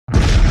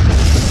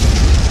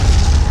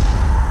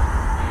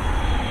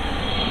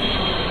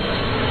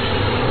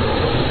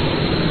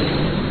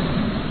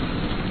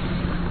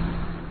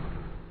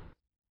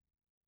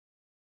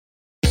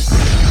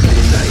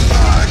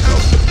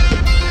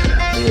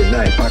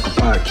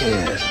Paco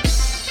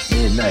Podcast.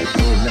 Midnight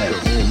Paco.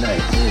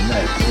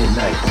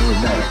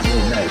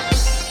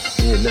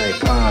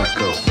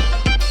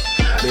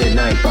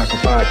 Midnight Paco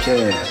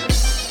Podcast.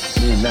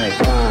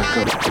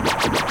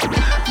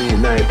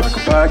 Midnight Paco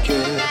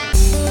Podcast.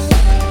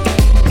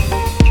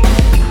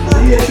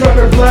 See a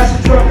trucker, flash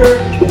a trucker.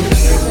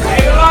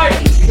 Hey,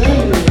 light.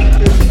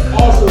 Senator,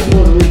 also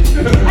Puerto Rican.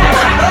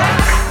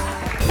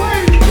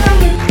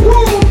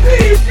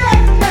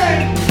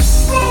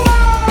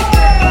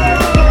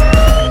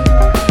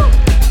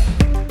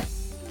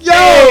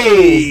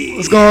 Yo!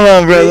 What's going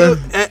on, brother?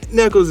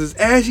 Knuckles is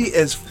ashy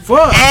as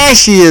fuck.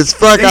 Ashy as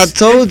fuck, I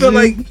told you.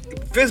 Like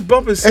fist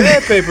bumping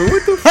sandpaper.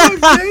 What the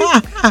fuck,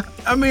 man?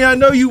 I mean, I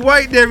know you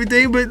white and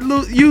everything, but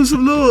use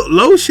some little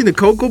lotion, a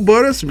cocoa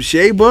butter, some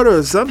shea butter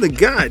or something.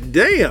 God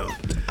damn.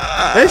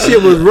 That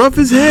shit was rough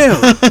as hell.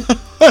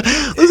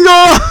 What's going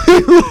on?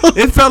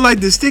 It felt like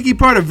the sticky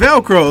part of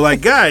Velcro. Like,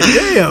 god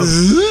damn.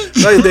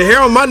 Like the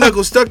hair on my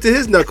knuckles stuck to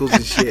his knuckles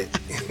and shit.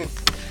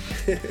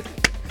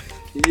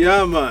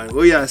 Yeah, man.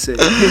 What y'all say?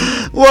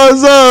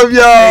 What's up,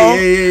 y'all?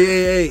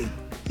 Hey.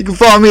 You can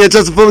follow me at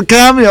Justin Fuller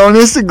Comedy on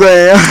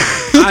Instagram.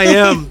 I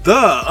am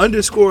the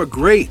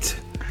 _great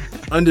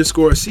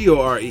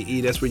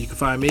 _COREE. That's where you can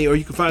find me, or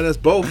you can find us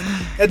both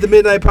at the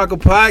Midnight Paco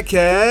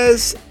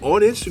Podcast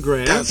on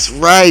Instagram. That's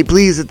right.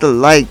 Please hit the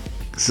like,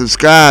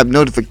 subscribe,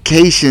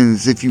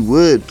 notifications if you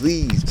would.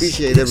 Please.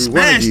 Appreciate every one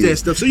of you. Smash that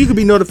stuff so you can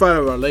be notified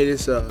of our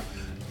latest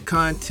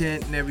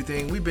content and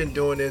everything. We've been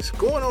doing this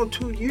going on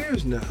 2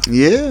 years now.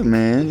 Yeah,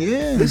 man.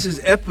 Yeah. This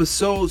is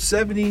episode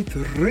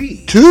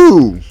 73.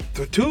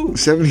 72.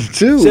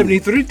 72,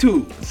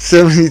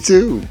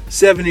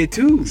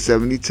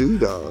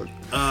 dog.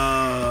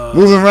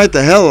 Moving right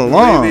the hell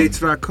along.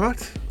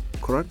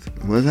 Correct.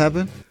 What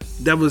happened?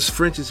 That was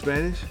French and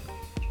Spanish.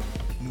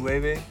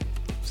 Nueve.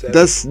 Seven.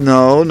 That's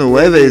no.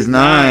 Nueve is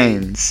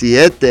 9.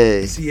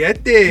 Siete.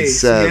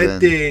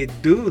 7.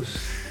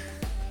 Dos.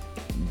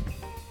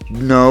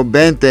 No,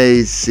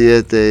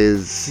 27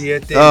 is...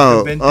 Siete.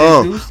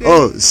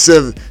 Oh,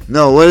 7.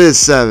 No, what is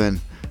 7?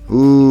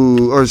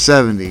 Ooh, or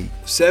 70.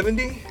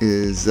 70?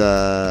 Is,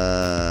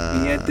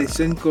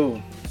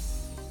 75.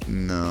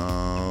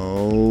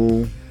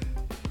 No.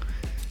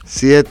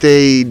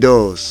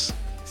 72.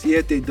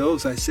 72,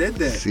 I said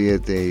that.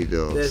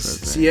 72. That's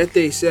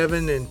 7,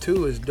 7, and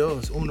 2 is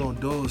dos. Uno,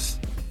 dos.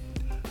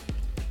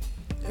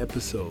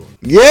 Episode.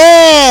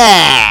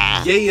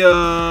 Yeah!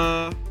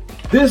 Yeah!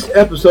 This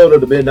episode of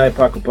the Midnight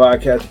Paco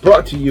Podcast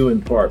brought to you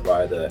in part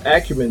by the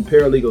Acumen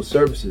Paralegal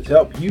Services.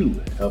 Help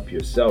you help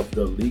yourself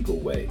the legal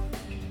way.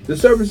 The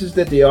services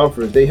that they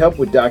offer is they help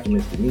with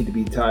documents that need to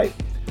be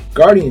typed,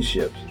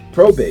 guardianships,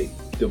 probate,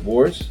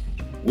 divorce,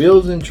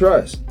 wills and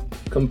trust,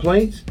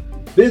 complaints,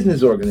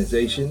 business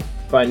organization,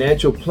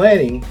 financial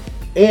planning,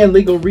 and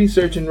legal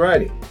research and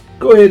writing.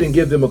 Go ahead and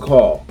give them a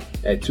call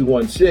at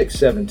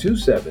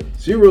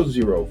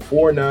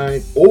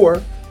 216-727-0049 or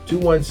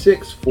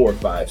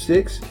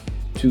 216-456-2000.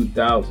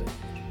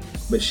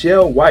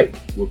 Michelle White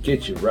will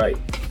get you right.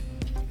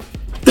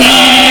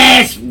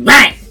 That's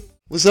right!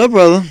 What's up,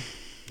 brother?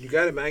 You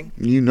got it, man.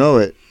 You know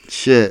it.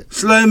 Shit.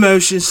 Slow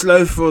motion,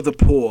 slow for the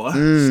poor.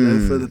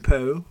 Slow for the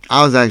po.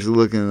 I was actually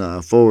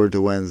looking forward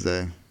to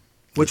Wednesday.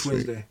 Which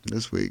Wednesday?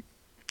 This week.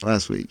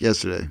 Last week.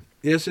 Yesterday.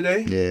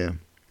 Yesterday? Yeah.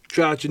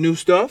 Try out your new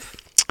stuff?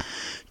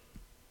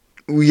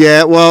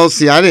 Yeah, well,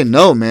 see, I didn't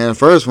know, man. At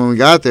first, when we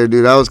got there,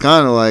 dude, I was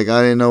kind of like,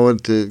 I didn't know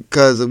what to,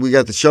 because we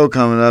got the show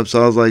coming up,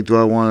 so I was like, do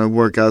I want to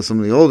work out some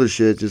of the older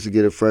shit just to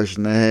get it fresh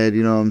in the head,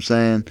 you know what I'm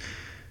saying?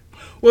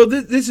 Well,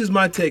 this is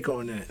my take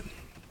on that.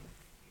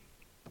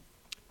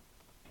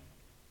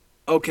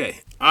 Okay,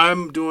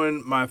 I'm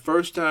doing my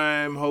first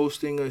time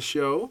hosting a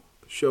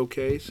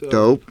showcase.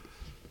 Dope.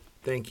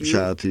 Thank you.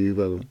 Shout out to you,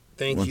 by the way.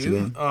 Thank you.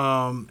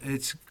 Again.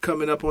 It's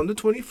coming up on the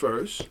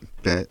 21st.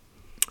 Bet.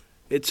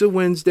 It's a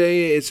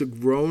Wednesday. It's a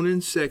Grown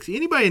and Sexy.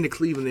 Anybody in the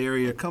Cleveland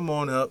area, come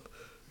on up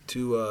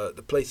to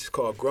the place is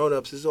called Grown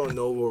Ups. It's on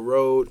Noble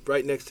Road,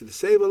 right next to the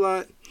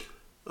Save-A-Lot.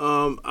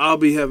 I'll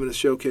be having a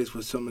showcase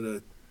with some of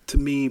the, to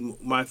me,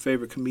 my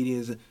favorite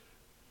comedians,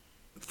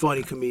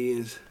 funny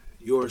comedians.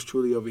 Yours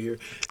truly over here.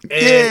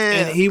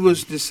 And he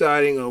was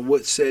deciding on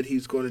what set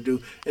he's going to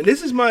do. And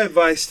this is my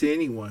advice to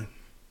anyone.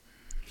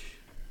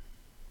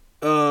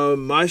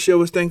 My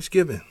show is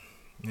Thanksgiving.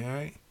 All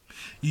right?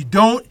 You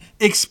don't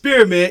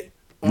experiment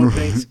on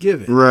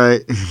Thanksgiving.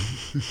 Right.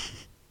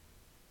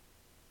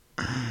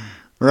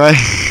 Right.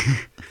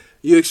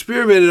 You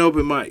experiment in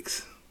open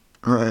mics.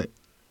 Right.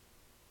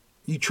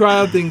 You try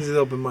out things in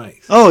open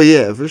mics. Oh,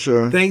 yeah, for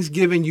sure.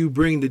 Thanksgiving, you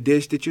bring the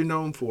dish that you're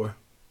known for.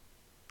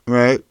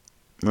 Right.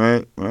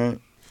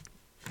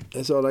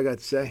 That's all I got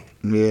to say.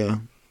 Yeah.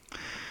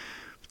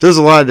 There's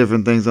a lot of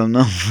different things I'm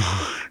known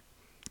for.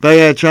 But I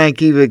gotta try and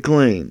keep it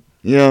clean.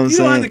 You know what I'm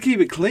saying? You don't have to keep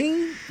it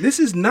clean. This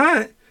is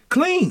not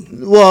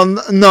clean. Well,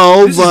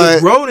 no, this but is a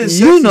grown and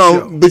sexy you know,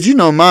 show. but you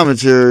know my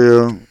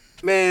material.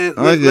 Man,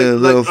 I get a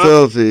little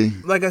filthy.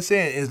 Like I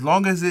said, as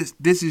long as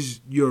this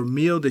is your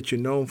meal that you're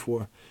known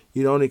for,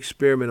 you don't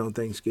experiment on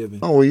Thanksgiving.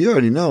 Oh, well, you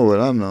already know what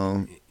I'm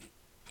known.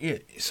 Yeah.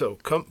 So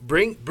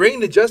bring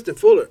the Justin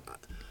Fuller.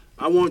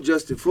 I want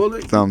Justin Fuller.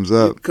 Thumbs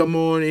up. You can come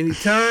on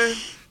anytime.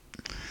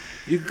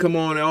 You can come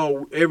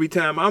on every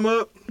time I'm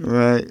up.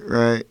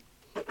 Right.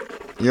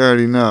 You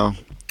already know.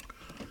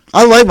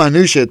 I like my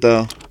new shit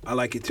though. I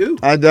like it too.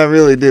 I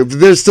really do. But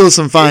there's still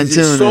some fine tuning.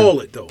 Is it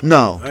solid though?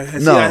 No. I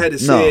had to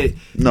say it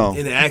in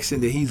an the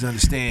accent that he's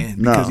understand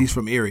because he's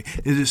from Erie.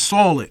 Is it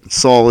solid?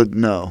 Solid,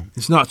 no.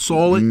 It's not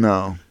solid?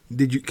 No.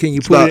 Can you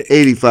It's put about it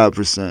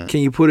 85%.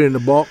 Can you put it in the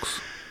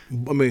box?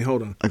 I mean,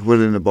 hold on. I can put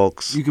it in the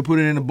box. You can put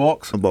it in the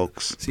box? A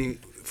box. See,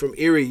 from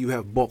Erie you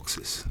have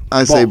boxes.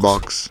 I say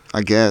box.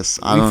 I guess.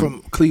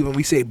 From Cleveland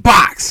we say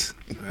box.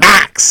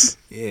 Box.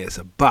 Yeah, it's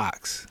a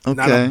box. Okay.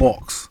 Not a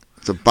box.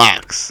 It's a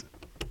box.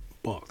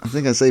 Box. I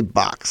think I say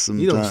box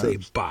sometimes. You don't say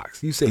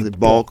box. You say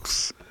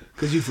box.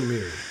 Because you're from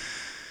Erie.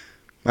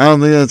 I don't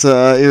think that's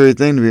a Erie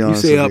thing, to be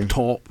honest with you. You say up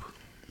top.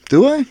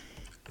 Do I?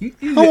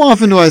 How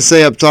often do I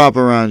say up top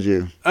around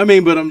you? I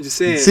mean, but I'm just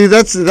saying. See,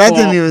 that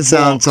didn't even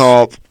sound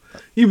top.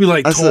 You be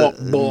like top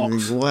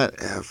box.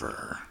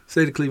 Whatever.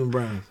 Say the Cleveland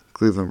Browns.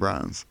 Cleveland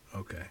Browns.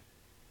 Okay.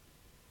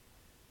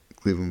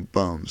 Cleveland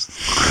Bums.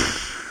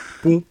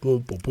 Boom, boom,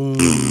 boom,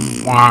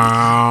 boom.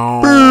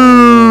 Wow.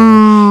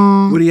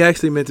 What he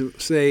actually meant to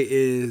say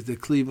is the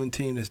Cleveland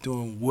team that's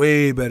doing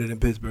way better than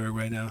Pittsburgh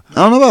right now. I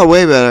don't know about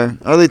way better.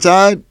 Are they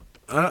tied?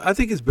 I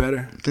think it's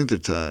better. I think they're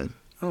tied.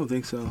 I don't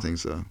think so. I think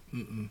so.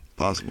 Mm-mm.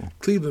 Possible.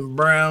 Cleveland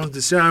Browns,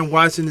 Deshaun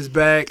Watson is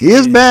back. He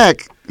is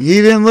back.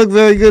 He didn't look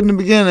very good in the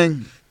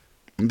beginning.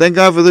 Thank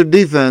God for their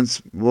defense.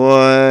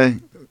 Boy,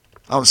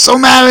 I was so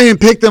mad I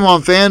didn't pick them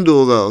on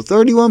FanDuel, though.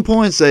 31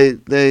 points they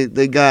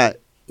got.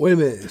 Wait a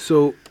minute.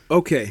 So,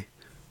 okay.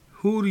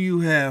 Who do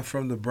you have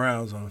from the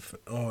Browns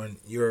on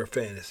your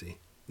fantasy?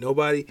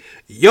 Nobody?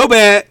 Yo,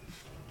 bad.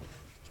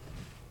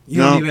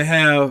 You don't even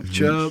have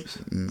Chubbs?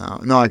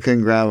 No, I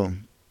couldn't grab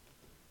him.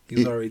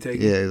 He's already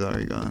taken? Yeah, he's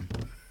already gone.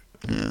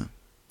 Yeah.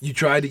 You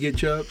tried to get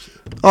Chubbs?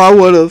 Oh, I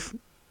would have.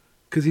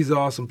 Because he's an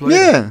awesome player?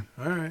 Yeah.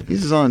 All right.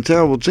 He's just on a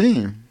terrible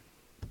team.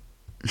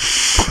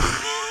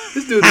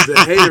 This dude is a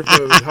hater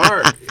from his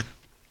heart.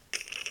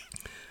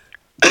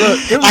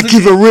 Look, I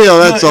keep it real,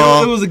 that's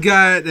all. It was a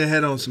guy that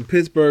had on some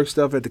Pittsburgh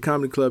stuff at the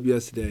comedy club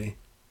yesterday.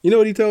 You know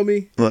what he told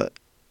me? What?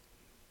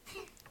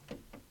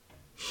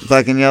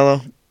 Black and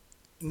yellow?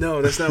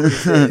 No, that's not what he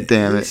said.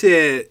 Damn it. He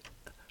said,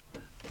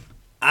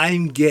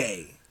 I'm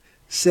gay,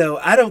 so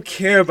I don't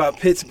care about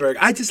Pittsburgh.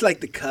 I just like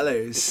the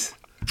colors.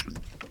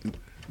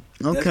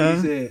 Okay. That's what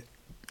he said.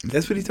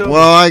 That's what he told me.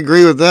 Well, I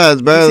agree with that.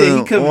 It's better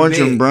than orange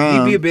and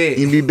brown. He'll be big.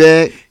 He'll be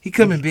big? He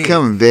coming big.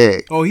 Coming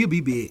big. Oh, he'll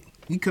be big.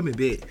 He coming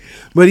big.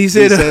 But he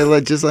said... He said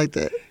it just like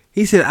that?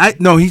 He said,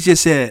 he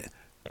just said,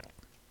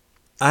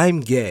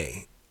 I'm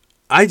gay.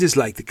 I just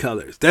like the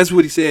colors. That's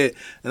what he said,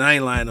 and I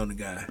ain't lying on the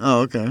guy. Oh,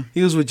 okay.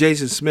 He was with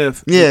Jason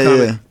Smith.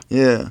 Yeah.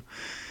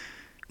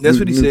 That's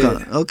what he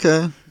said.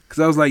 Okay. Because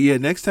I was like, yeah,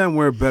 next time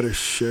wear a better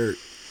shirt.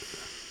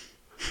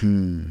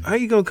 How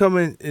you going to come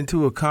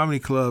into a comedy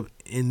club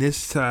in this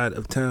side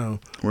of town?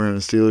 Wearing a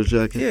Steelers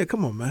jacket? Yeah,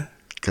 come on, man.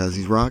 Because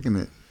he's rocking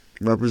it.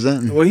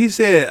 Representing. Well, he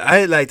said,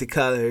 I like the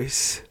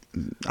colors.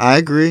 I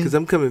agree. Because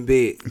I'm coming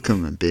big. I'm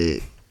coming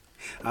big.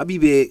 I'll be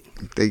big.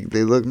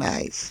 They look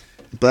nice.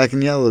 Black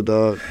and yellow,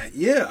 dog.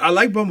 Yeah, I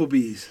like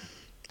bumblebees.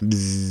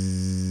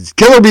 Bzzz.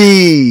 Killer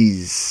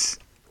bees.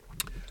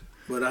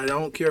 But I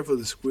don't care for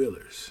the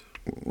squealers.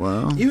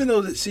 Well. Even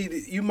though,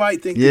 you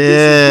might think that this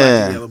is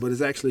black and yellow, but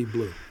it's actually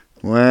blue.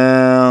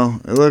 Well,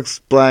 it looks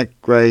black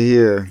right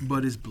here.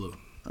 But it's blue.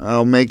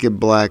 I'll make it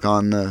black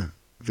on the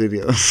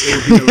video.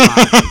 It would be a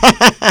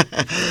lie.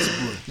 It's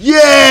blue.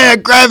 Yeah,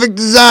 graphic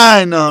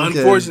design. No,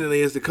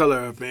 unfortunately, it's the color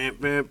of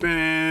Michigan.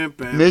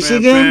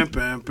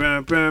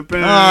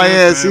 Oh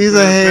yeah, see, he's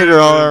a hater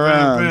all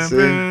around.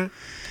 See,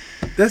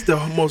 that's the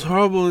most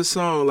horriblest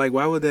song. Like,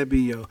 why would that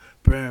be, yo?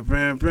 I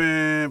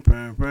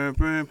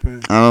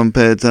don't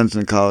pay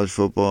attention to college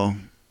football.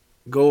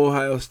 Go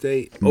Ohio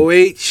State.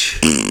 OH.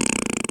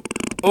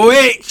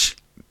 OH.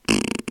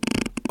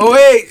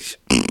 OH.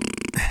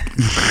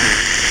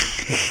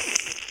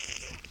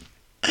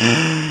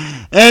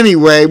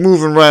 Anyway,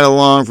 moving right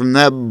along from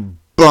that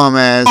bum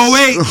ass. Oh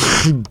wait.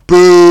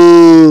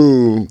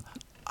 Boo.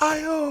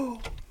 I-O.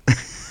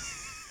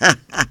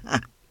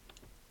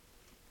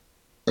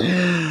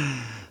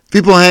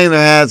 People hang their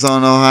hats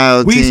on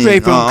Ohio we team.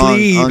 straight from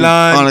Cleveland.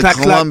 On a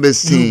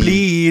Columbus team. You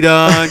bleed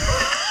on.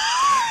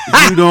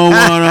 You don't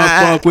want to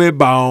fuck with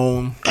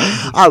Bone.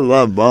 I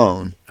love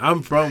Bone.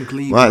 I'm from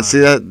Cleveland. Well, see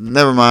that?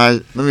 Never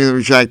mind. Let me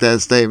retract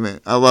that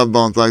statement. I love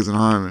Bone Thugs and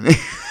Harmony.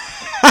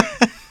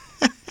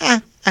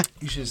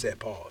 You should have said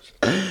pause.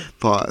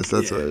 Pause.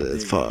 That's what it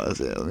is.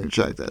 Pause. Yeah, let me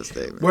retract that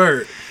statement.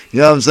 Word. You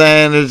know what I'm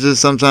saying? There's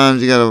just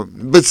sometimes you gotta.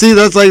 But see,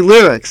 that's like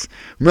lyrics.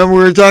 Remember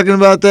we were talking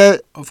about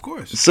that? Of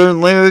course. Certain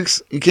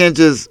lyrics you can't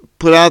just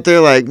put out there.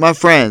 Like my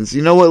friends,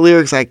 you know what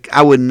lyrics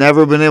I would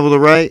never been able to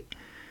write?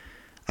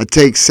 I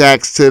take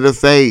sacks to the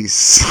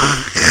face.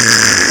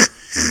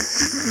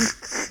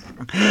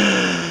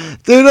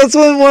 Dude, that's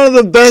one of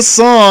the best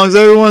songs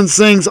everyone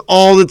sings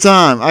all the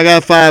time. I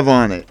got 5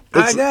 on it.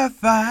 I got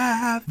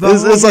 5.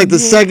 It's like the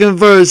second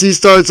verse. He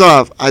starts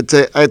off. I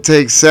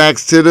take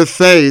sacks to the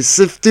face.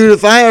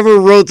 If I ever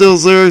wrote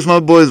those lyrics, my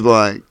boys be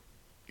like,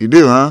 "You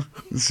do, huh?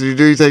 So you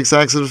do? You take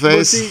sacks to the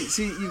face?" Well,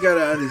 see, you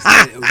gotta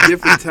understand.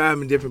 Different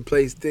time and different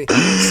place.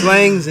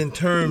 Slangs and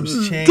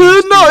terms change.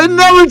 Dude, no, it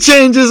never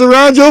changes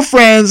around your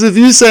friends if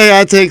you say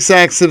I take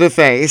sacks to the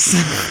face.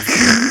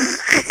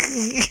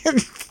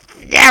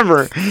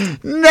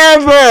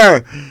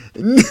 Never.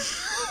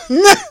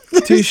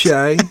 Too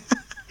shy.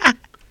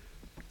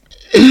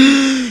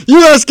 You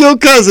ask your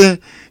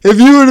cousin if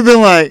you would have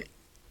been like,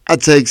 I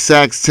take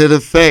sacks to the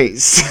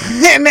face.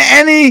 In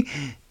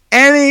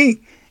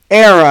any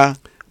era.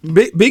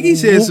 Biggie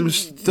said some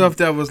stuff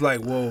that was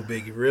like, whoa,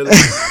 Biggie, really?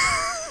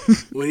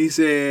 When he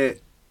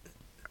said,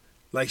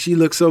 like, she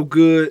looks so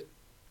good.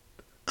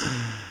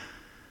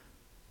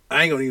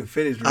 I ain't gonna even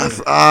finish. Really.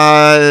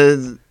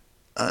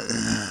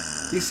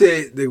 He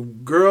said, the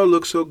girl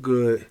looks so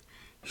good,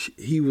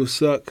 he will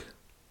suck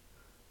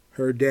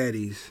her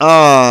daddy's.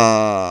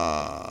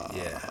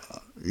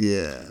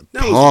 Yeah.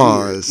 That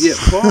Pause. Yeah,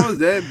 pause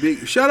that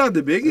big. Shout out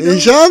to Biggie. Though.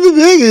 Shout out to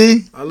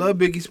Biggie. I love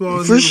Biggie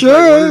Smalls. For he was sure.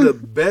 like one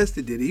of the best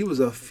that did it. He was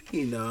a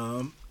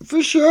phenom.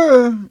 For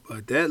sure.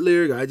 But that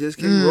lyric, I just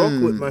can't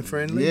rock with, my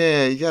friend.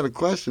 Yeah, you got to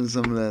question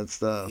some of that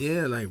stuff.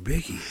 Yeah, like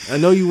Biggie. I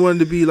know you wanted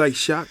to be like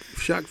shock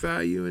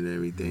value and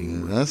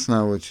everything. That's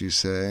not what you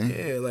say.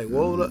 Yeah, like,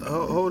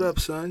 hold up,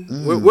 son.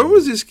 Where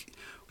was this?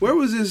 Where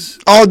was this?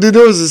 Oh, dude,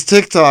 there was this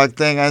TikTok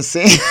thing I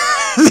seen.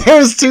 There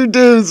was 2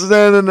 dudes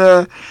standing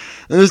there.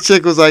 And this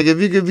chick was like, if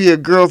you could be a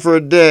girl for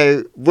a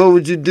day, what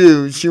would you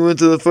do? She went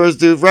to the first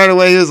dude. Right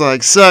away, he was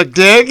like, suck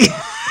dick.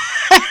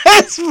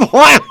 This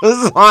boy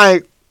was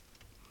like,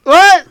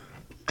 what?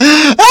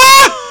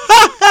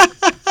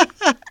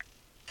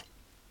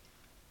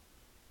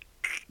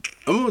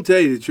 I'm going to tell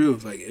you the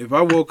truth. Like, if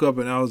I woke up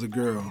and I was a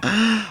girl.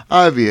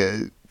 I'd be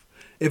a...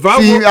 If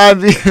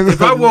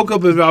I woke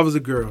up and I was a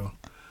girl,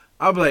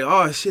 I'd be like,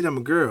 oh, shit, I'm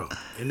a girl.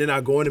 And then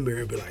I go in the mirror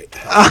and be like,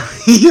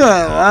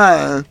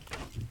 yeah,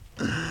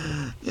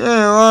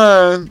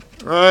 lying,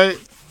 right?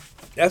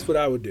 That's what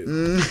I would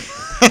do.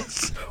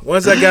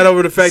 Once I got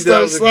over the fact that I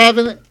was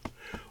slapping it.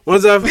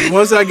 Once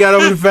I got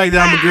over the fact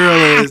that I'm a girl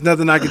and there's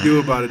nothing I can do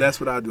about it,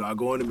 that's what I do. I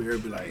go in the mirror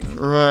and be like,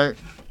 right,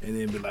 and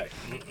then be like,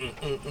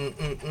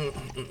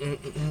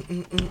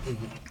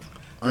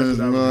 I just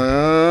be like,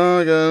 oh,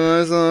 I got a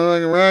nice little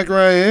fucking rack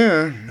right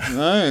here.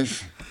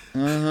 Nice.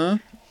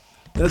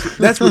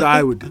 That's what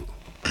I would do.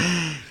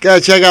 Gotta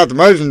check out the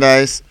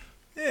merchandise.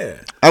 Yeah.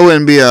 I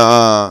wouldn't be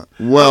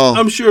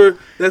I'm sure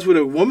that's what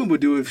a woman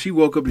would do if she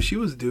woke up and she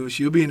was a dude.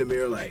 She'll be in the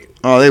mirror like.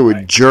 Oh, they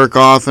would jerk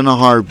off in a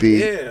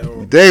heartbeat. Yeah.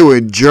 They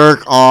would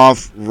jerk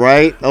off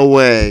right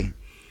away.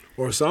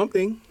 Or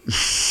something.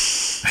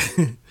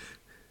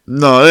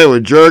 No, they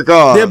would jerk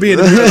off. They'll be in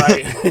the mirror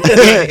like.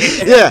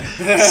 Yeah.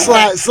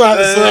 Slap.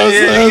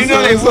 Yeah, you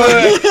know they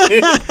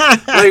would.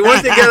 Like,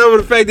 once they got over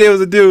the fact that it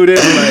was a dude, they'd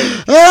be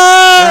like,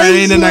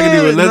 ain't nothing I can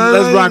do with it.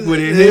 Let's rock with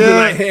it. They'd be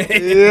like,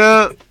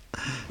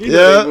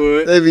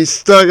 yeah. They'd be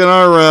stuck in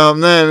our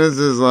realm. Then it's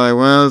just like,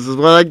 well, this is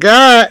what I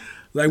got.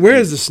 Like,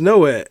 where's the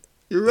snow at?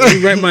 You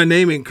write my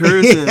name in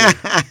cursive.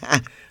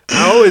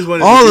 I always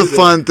wanted all to the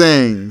fun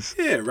things.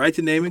 Yeah, write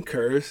your name in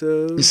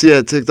cursive. You see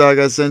that TikTok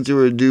I sent you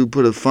where a dude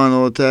put a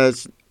funnel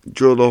attached,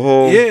 drilled a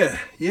hole? Yeah.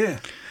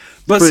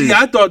 But see,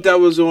 I thought that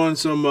was on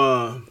some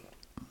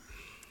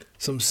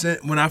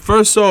when I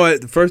first saw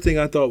it, the first thing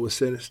I thought was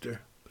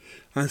sinister.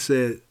 I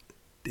said,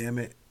 damn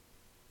it.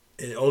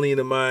 And only in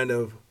the mind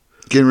of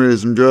getting rid of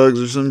some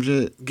drugs or some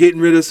shit? Getting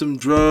rid of some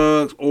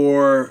drugs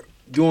or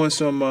doing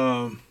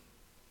some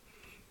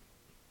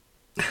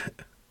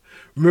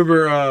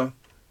remember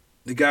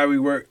the guy we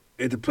worked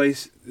at the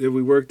place that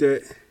we worked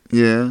at?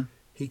 Yeah.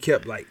 He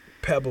kept like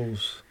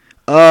pebbles.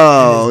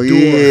 Oh, yeah.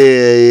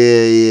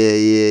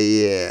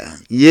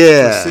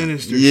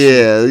 Sinister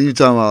yeah, you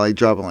talking about like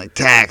dropping like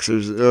tacks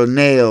or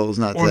nails,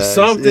 not or tacks.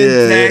 Something,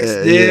 tacks,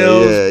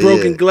 nails,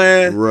 broken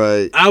glass.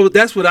 Right.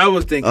 That's what I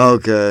was thinking.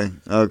 Okay.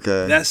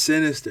 That's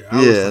sinister.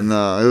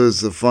 No, it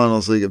was the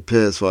funnel so you could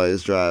piss while he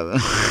was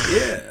driving.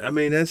 Yeah, I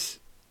mean, that's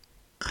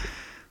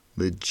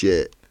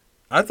legit.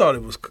 I thought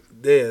it was...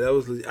 Yeah, that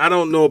was. I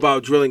don't know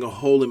about drilling a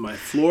hole in my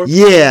floor.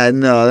 Yeah,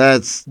 no,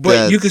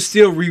 But you could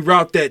still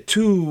reroute that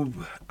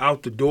tube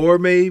out the door,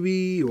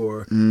 maybe,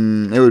 or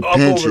it would up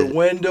pinch over the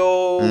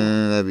window.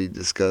 That'd be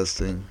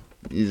disgusting.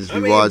 You just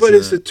be watching. But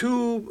it's a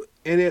tube,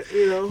 and it,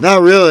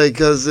 Not really,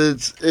 because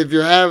if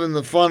you're having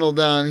the funnel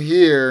down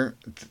here,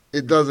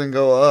 it doesn't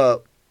go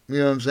up. You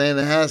know what I'm saying?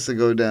 It has to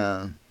go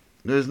down.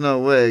 There's no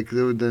way, because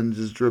it would then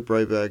just drip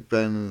right back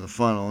into the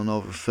funnel and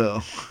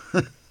overfill.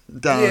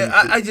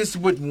 I just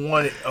wouldn't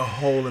want a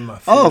hole in my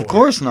floor. Oh, of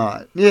course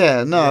not.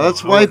 Yeah, no,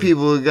 that's white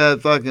people who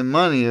got fucking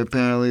money,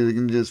 apparently, they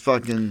can just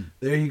fucking...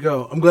 There you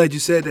go. I'm glad you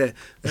said that.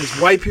 There's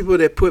white people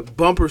that put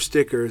bumper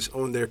stickers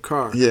on their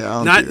car.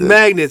 Yeah, not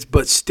magnets,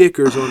 but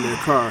stickers on their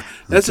car.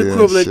 That's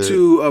equivalent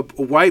to a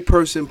white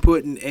person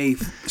putting a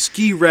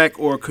ski rack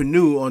or a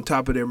canoe on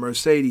top of their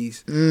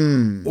Mercedes.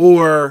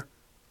 Or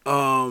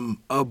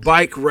a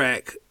bike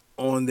rack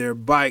on their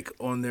bike,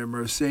 on their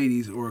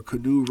Mercedes or a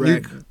canoe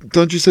rack.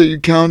 Don't you say you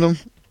count them?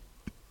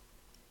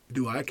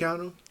 Do I count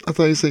them? I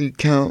thought you said you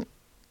count.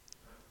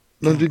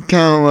 Don't you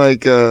count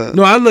like?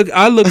 No, I look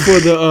for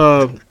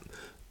the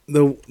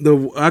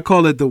I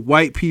call it the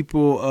white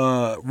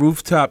people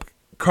rooftop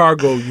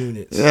cargo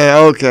units. Yeah.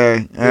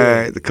 Okay. All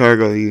right. The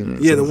cargo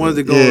units. Yeah, the ones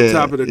that go on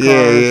top of the cars.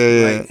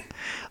 Yeah. Like,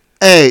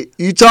 hey,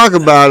 you talk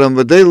about them,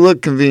 but they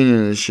look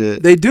convenient as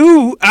shit. they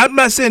do. I'm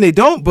not saying they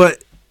don't,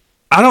 but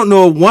I don't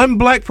know one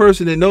black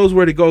person that knows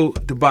where to go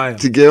to buy them.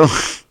 To get.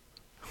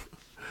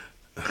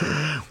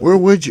 Where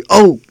would you?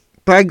 Oh,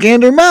 by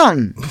Gander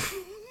Mountain.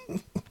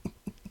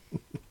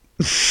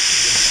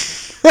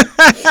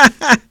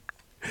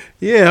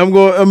 Yeah, I'm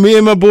going. Me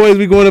and my boys,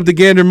 we going up to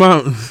Gander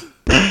Mountain.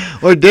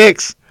 Or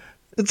Dick's.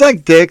 It's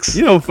like Dick's.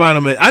 You don't find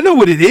them. I know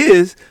what it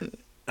is.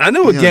 I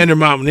know what Gander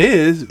Mountain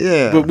is.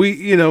 Yeah. But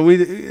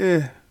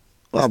yeah.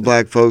 A lot of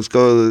black folks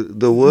go to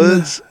the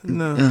woods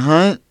No. and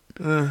hunt.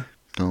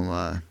 Don't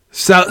lie.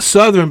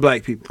 Southern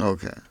black people.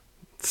 Okay.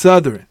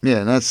 Southern.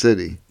 Yeah, not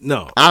city.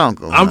 No. I don't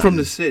go hunting. I'm from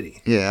the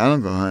city. Yeah, I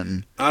don't go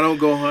hunting. I don't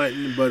go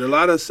hunting, but a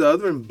lot of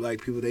Southern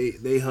black people,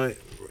 they hunt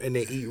and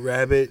they eat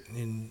rabbit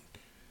and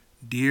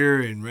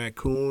deer and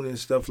raccoon and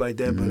stuff like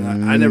that. But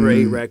I never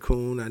ate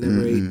raccoon. I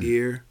never ate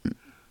deer.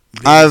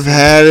 I've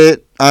had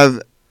it.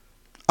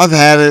 I've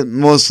had it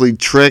mostly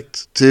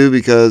tricked too,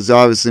 because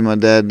obviously my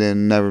dad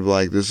didn't never be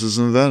like, this is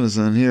some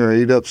venison, here,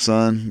 eat up,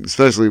 son.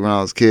 Especially when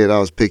I was a kid, I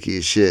was picky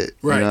as shit.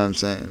 Right. You know what I'm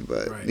saying?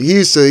 But he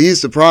used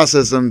to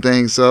process some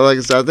things. So like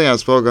I said, I think I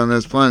spoke on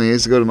this plenty. I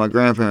used to go to my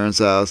grandparents'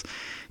 house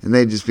and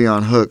they'd just be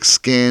on hook,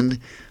 skinned.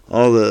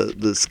 All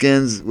the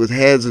skins with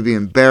heads would be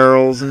in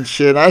barrels and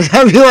shit.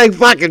 I'd be like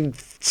fucking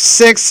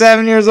 6,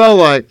 7 years old,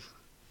 like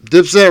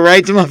Dipset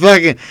right to my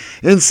fucking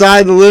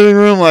inside the living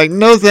room, like,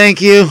 no thank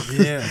you.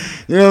 Yeah.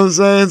 You know what I'm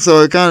saying? So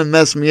it kind of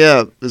messed me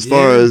up as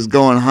far as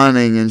going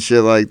hunting and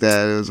shit like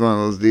that. It was one of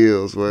those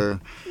deals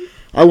where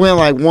I went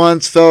like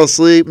once, fell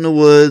asleep in the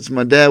woods.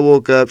 My dad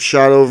woke up,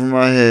 shot over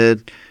my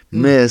head,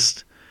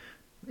 missed,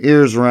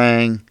 ears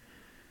rang.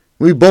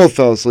 We both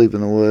fell asleep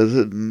in the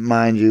woods,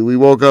 mind you. We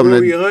woke up Where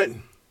and were you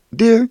hunting?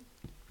 deer.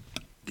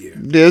 Deer.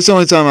 Yeah, that's the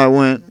only time I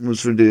went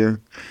was for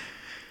deer.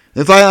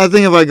 I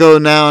think if I go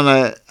now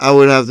and I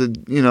would have to,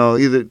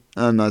 either,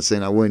 I'm not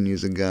saying I wouldn't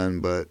use a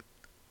gun, but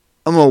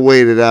I'm gonna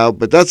wait it out.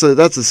 But that's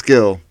a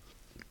skill,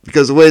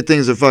 because the way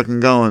things are fucking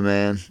going,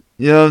 man.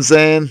 You know what I'm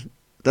saying?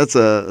 That's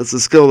a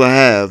skill to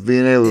have,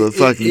 being able to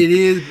fucking. It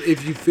is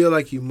if you feel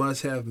like you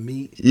must have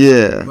meat.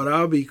 Yeah. But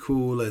I'll be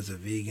cool as a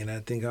vegan. I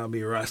think I'll be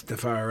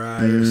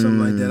Rastafari or something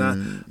like that.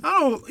 I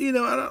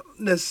don't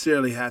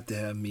necessarily have to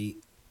have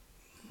meat.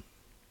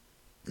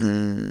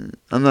 I'm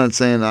not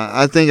saying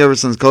I think ever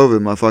since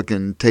COVID, my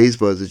fucking taste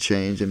buds have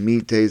changed, and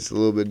meat tastes a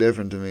little bit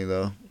different to me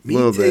though.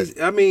 Meat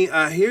tastes. I mean,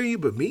 I hear you,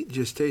 but meat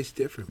just tastes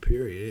different.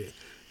 Period.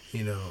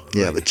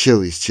 Yeah, but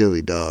chili's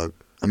chili, dog.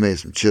 I made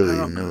some chili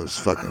and it was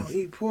fucking. I don't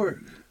eat pork.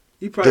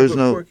 You probably put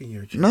pork in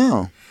your chili.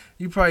 No.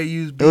 You probably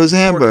use beef. It was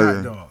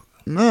hamburger. Pork hot dog.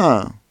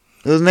 No.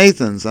 It was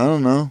Nathan's. I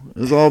don't know. It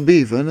was all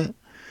beef, isn't it?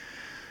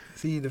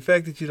 See, the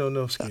fact that you don't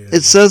know scares.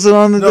 It says it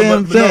on the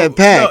damn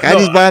pack. I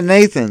just bought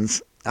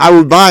Nathan's. I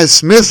would buy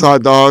Smith's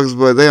hot dogs,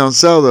 but they don't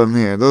sell them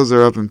here. Those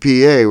are up in PA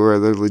where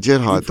they're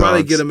legit hot dogs. You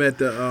probably get them at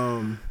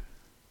the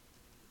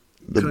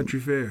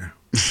country fair.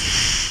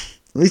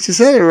 At least you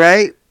said it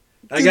right.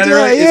 I got it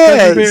right.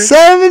 Yeah,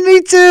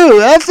 72.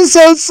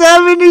 Episode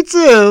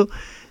 72.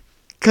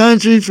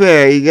 Country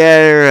fair. You got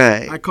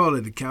it right. I call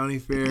it the county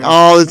fair.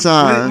 All the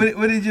time.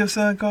 What did your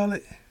son call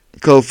it?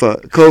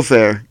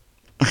 Co-fair.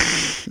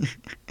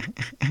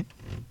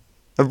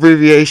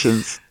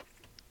 Abbreviations.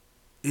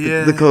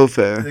 Yeah. The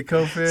co-fair. The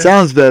co-fair.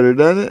 Sounds better,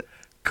 doesn't it?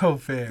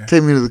 Co-fair.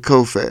 Take me to the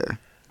co-fair.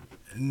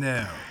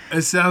 No.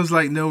 It sounds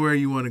like nowhere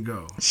you want to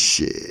go.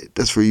 Shit.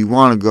 That's where you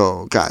want to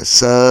go. Got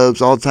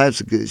subs, all types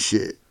of good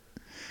shit.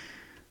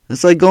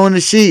 It's like going to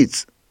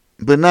Sheets,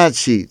 but not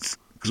Sheets.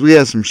 Because we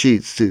have some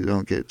Sheets, too.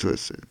 Don't get it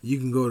twisted. You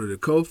can go to the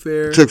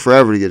co-fair. It took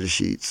forever to get a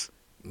Sheets.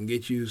 And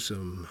get you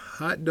some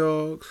hot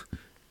dogs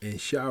and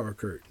shower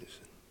curtains.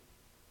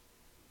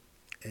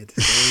 At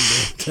the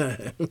same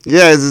time.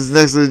 Yeah, it's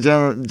next to the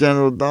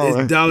General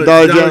Dollar. It's Dollar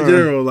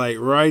General, like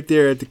right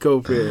there at the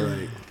co-fair.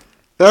 Like.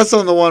 That's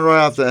on the one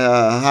right off the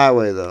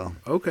highway, though.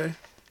 Okay.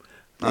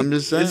 I'm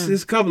just saying.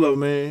 It's a couple of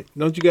them, man.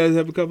 Don't you guys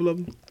have a couple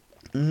of them?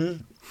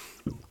 Mm-hmm.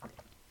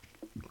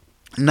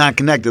 Not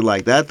connected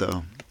like that,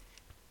 though.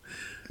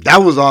 That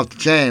was off the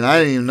chain. I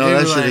didn't even know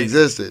that shit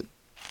existed.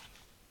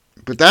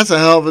 But that's a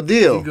hell of a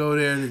deal. You go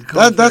there to the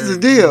co-fair. That's a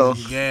deal.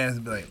 Gas,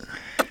 be like,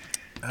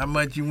 how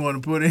much you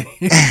want to put in?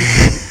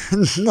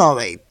 No,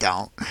 they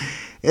don't.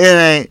 It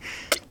ain't.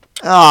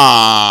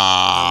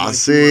 Ah,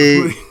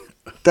 see,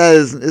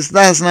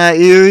 that's not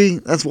Erie.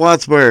 That's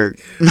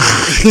Wattsburg.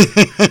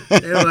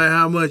 They're like,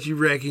 how much you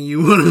reckon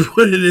you want to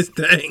put in this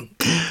thing?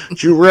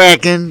 What you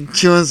reckon?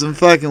 Chewing some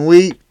fucking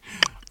wheat,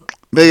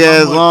 big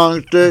ass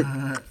long stick.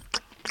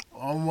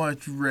 How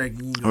much you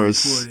reckon you or gonna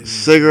put in?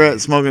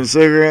 Cigarette, smoking a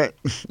cigarette.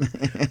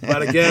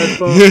 By the gas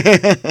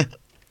pump.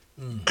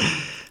 Yeah.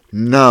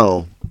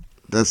 No.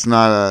 That's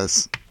not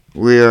us.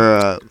 We are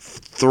a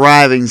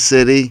thriving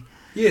city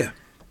Yeah.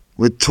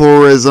 with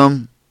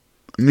tourism,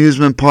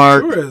 amusement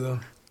park.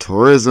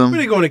 Tourism. Where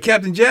they going to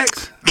Captain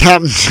Jack's?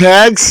 Captain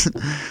Jack's,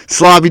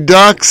 Sloppy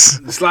Ducks.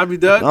 Sloppy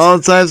Ducks. All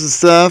types of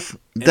stuff.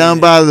 Down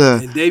by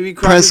the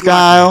Presque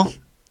Isle.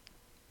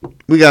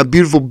 We got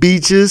beautiful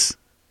beaches.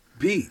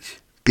 Beach.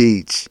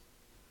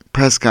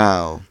 Presque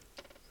Isle.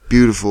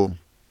 Beautiful.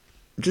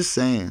 I'm just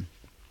saying.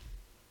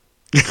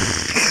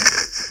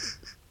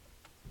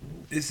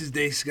 This is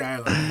Day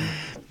Skyline.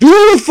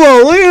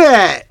 Beautiful. Look at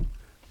that.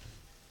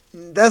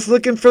 That's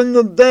looking from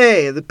the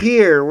bay, the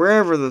pier,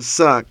 wherever the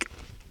suck.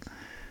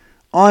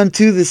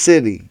 Onto the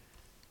city.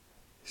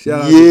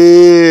 Shout out to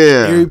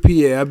Erie,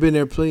 PA. I've been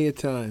there plenty of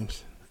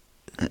times.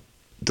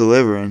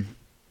 Delivering.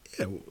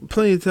 Yeah,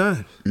 plenty of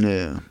times.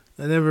 Yeah.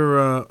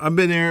 I've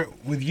been there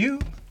with you.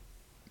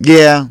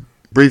 Yeah,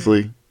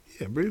 briefly.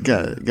 Yeah, briefly.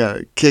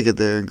 Gotta kick it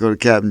there and go to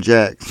Captain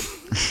Jack's.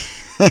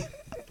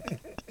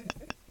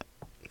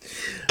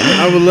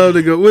 I would love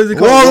to go. What is it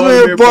called?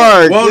 Waldenmere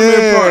Park.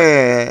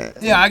 Park.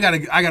 Yeah, I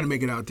gotta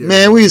make it out there.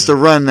 Man, we used to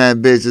run that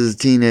bitch as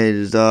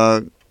teenagers,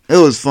 dog. It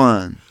was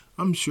fun.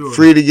 I'm sure.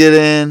 Free to get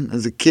in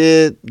as a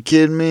kid. You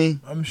kidding me?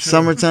 I'm sure.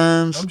 Summer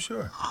times. I'm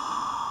sure.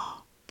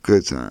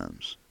 Good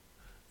times.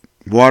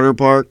 Water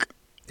park.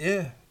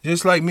 Yeah.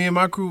 Just like me and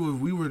my crew,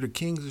 we were the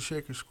kings of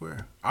Shaker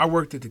Square. I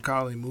worked at the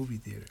Colony Movie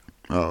Theater.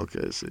 Oh,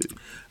 okay. See.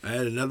 I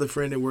had another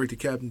friend that worked at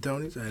Captain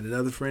Tony's. I had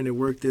another friend that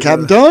worked at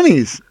Captain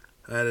Tony's.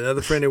 I had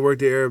another friend that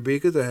worked at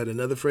Arabica's. I had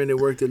another friend that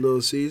worked at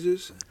Little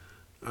Caesars.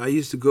 I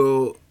used to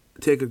go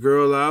take a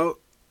girl out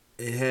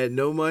and had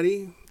no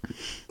money.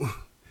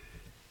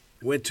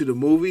 Went to the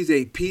movies,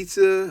 ate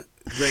pizza,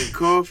 drank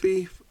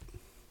coffee.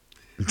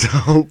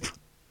 Dope.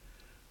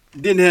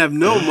 Didn't have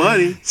no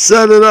money.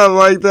 Set it up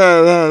like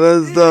that, huh?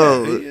 That's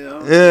dope. You know,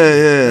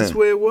 yeah. That's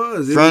where it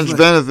was. French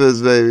benefits,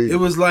 baby. It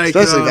was like,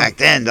 especially back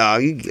then,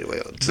 dog. You could get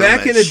away with so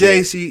back in the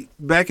day. Shit.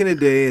 Back in the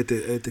day at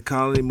the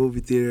Colony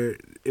Movie Theater,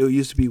 it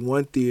used to be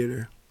one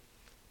theater.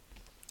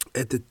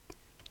 At the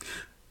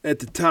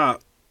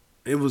top,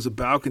 it was a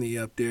balcony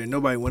up there.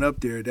 Nobody went up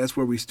there. That's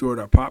where we stored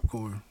our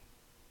popcorn,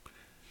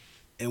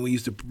 and we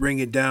used to bring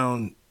it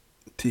down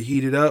to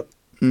heat it up.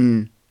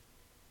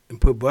 And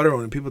put butter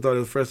on it. People thought it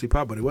was freshly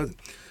popped, but it wasn't.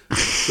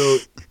 So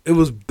it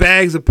was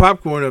bags of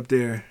popcorn up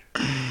there.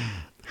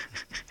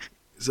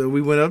 So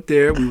we went up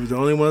there. We was the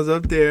only ones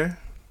up there.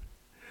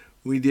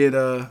 We did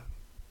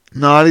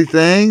naughty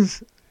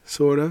things?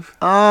 Sort of.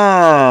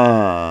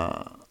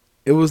 Ah.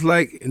 It was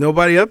like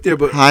nobody up there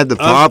but hide the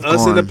popcorn.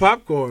 Us and the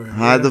popcorn.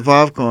 Hide the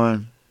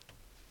popcorn.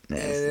 And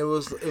it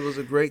was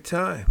a great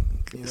time.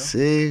 You know?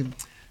 See?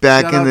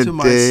 Back in the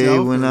day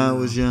when I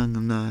was young,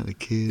 I'm not a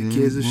kid. The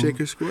kids of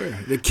Shaker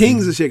Square. The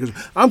kings of Shaker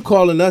Square. I'm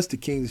calling us the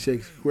kings of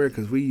Shaker Square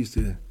because we used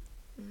to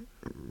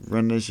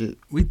run that shit.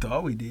 We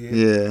thought we did.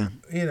 Yeah.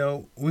 You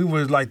know, we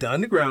were like the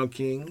underground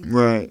king.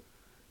 Right.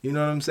 You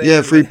know what I'm saying?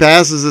 Yeah, free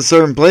passes at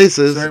certain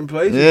places.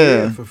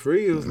 Yeah, for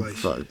free. It was like,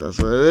 fuck, that's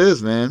what it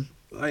is, man.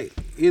 Like,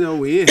 you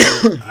know, I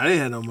didn't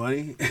have no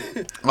money.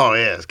 Oh,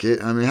 yeah,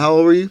 kid. I mean, how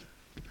old were you?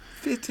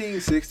 15,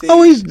 16.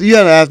 Oh, you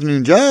had an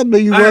afternoon job,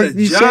 but you worked. I had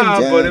a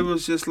job, but it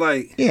was just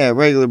like, yeah,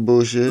 regular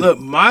bullshit. Look,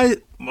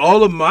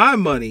 all of my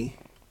money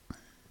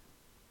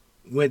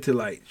went to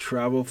like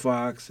Travel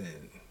Fox,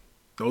 and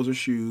those are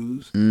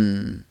shoes,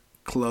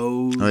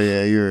 clothes. Oh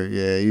yeah,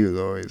 you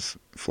were always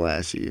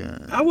flashy.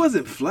 I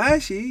wasn't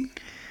flashy.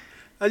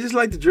 I just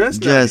like to dress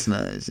nice. Dress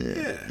nice,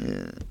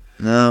 yeah.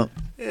 No.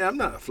 Yeah, I'm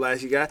not a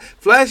flashy guy.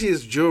 Flashy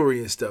is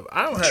jewelry and stuff.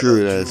 I don't have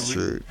true. No That's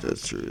jewelry. true.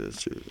 That's true.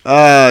 That's true.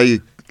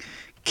 You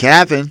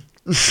capping.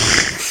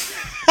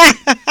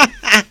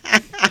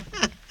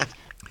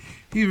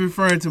 He's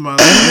referring to my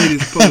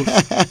latest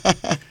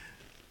post.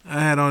 I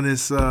had on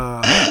this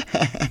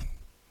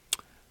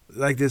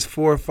like this $4,000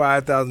 or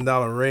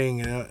 $5,000 ring,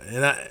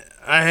 and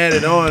I had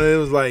it on. And it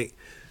was like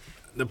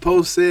the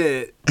post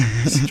said,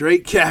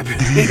 "Straight capping."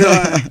 You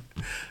know,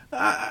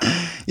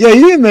 yeah,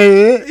 you made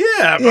it.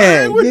 Yeah,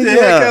 man. What the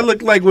heck? I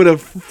look like with a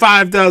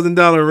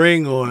 $5,000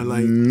 ring on,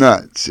 like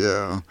nuts.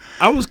 Yeah,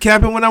 I was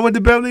capping when I went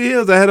to Beverly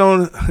Hills. I had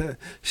on.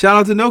 Shout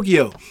out to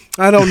Nokia.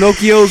 I had on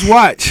Nokia's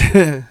watch.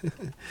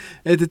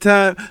 At the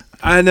time,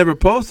 I had never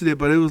posted it,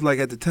 but it was like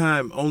at the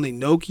time only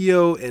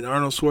Nokia and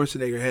Arnold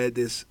Schwarzenegger had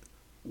this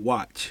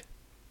watch,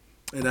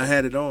 and I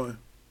had it on,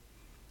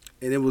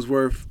 and it was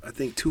worth I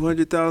think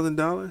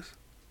 $200,000.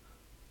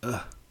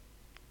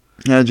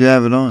 How'd you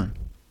have it on?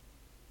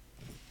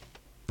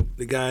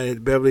 The guy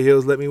at Beverly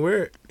Hills let me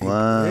wear it.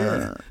 Wow.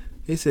 Yeah.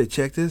 He said,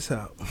 check this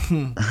out.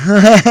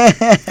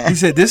 He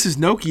said, this is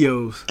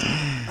Nokia's.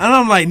 And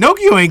I'm like,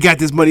 Nokia ain't got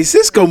this money.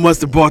 Cisco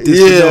must have bought this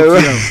for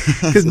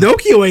Nokia. Because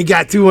Nokia ain't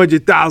got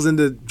 $200,000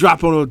 to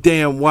drop on a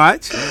damn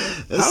watch.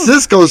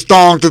 Cisco's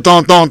thong.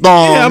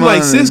 Yeah, I'm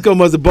like, Cisco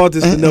must have bought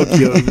this for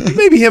Nokia.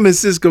 Maybe him and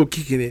Cisco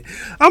kicking it.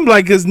 I'm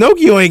like, because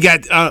Nokia ain't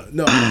got,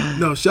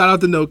 no, shout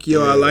out to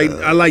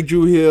Nokia. I like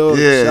Drew Hill.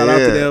 Shout out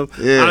to them.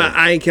 Yeah.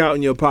 I ain't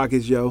counting your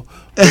pockets, yo.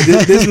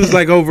 This was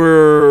like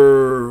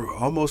over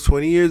almost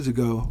 20 years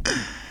ago.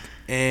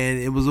 and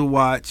it was a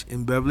watch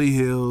in Beverly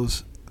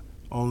Hills.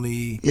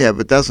 Only Yeah,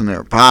 but that's when they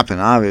were popping,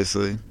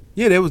 obviously.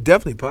 yeah, they was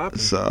definitely popping.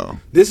 So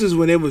This is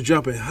when they was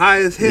jumping high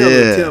as hell.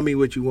 Yeah. To tell me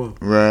what you want.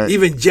 right.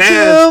 Even Jazz,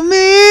 Tell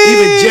me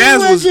even Jazz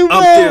what was you up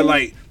want. there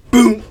like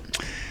boom,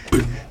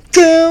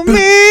 Tell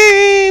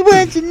me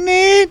what you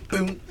need.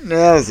 boom.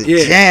 That was a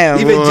Yeah, jam.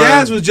 even boy.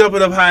 Jazz was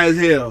jumping up high as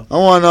hell. I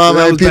want to know how So that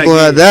many was people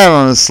back had then. that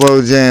on a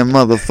slow jam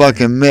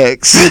motherfucking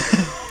mix.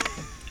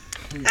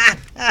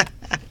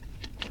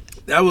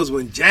 That was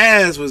when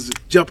Jazz was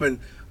jumping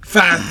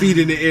 5 feet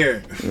in the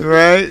air.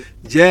 right?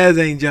 Jazz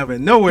ain't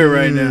jumping nowhere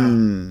right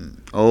now.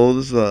 Old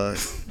as fuck.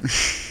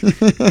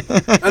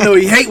 I know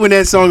he hate when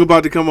that song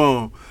about to come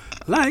on.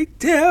 Like,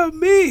 tell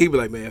me. He be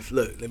like, man,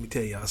 look, let me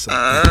tell y'all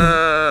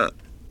something.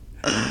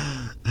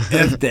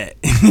 F that.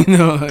 You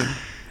know,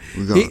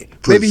 We gonna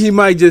maybe he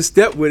might just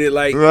step with it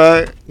like,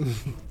 right.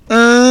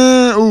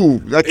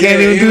 Ooh, I can't Yeah,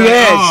 even do yeah,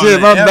 that. oh,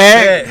 Shit, my F back.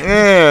 that.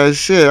 Yeah,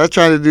 shit. I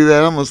tried to do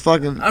that. I almost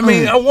fucking. I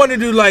mean, I want to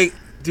do like,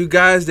 do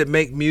guys that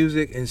make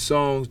music and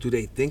songs, do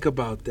they think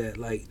about that?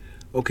 Like,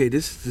 okay,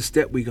 this is the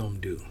step we gonna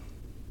do.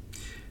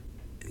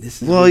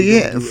 This is well, what we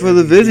yeah, gonna do for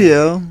the every day.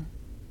 video,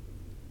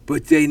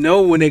 But they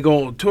know when they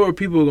go on tour,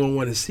 people are gonna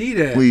want to see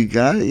that. we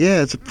got it.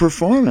 Yeah, it's a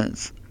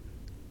performance.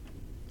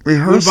 What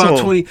Rehearsal. about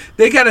 20?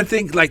 They got to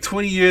think like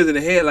 20 years in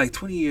ahead, like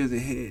 20 years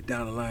ahead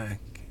down the line.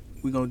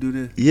 We gonna do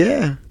this?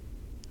 Yeah,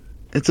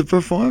 it's a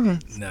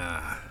performance.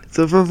 Nah. It's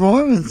a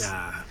performance.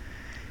 Nah.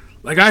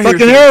 Like I hear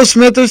Fucking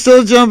some- Aerosmith, they're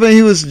still jumping.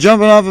 He was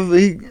jumping off of.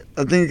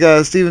 I think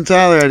Steven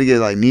Tyler had to get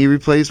like knee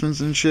replacements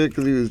and shit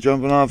because he was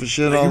jumping off of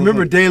shit. like, all you the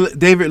remember time.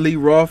 David Lee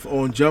Roth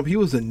on Jump? He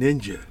was a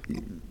ninja.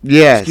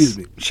 Yes. Excuse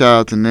me. Shout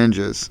out to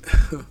ninjas.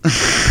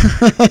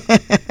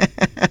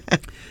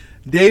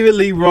 David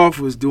Lee Roth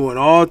was doing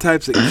all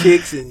types of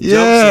kicks and jumps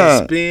Yeah.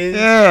 and spins.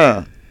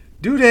 Yeah.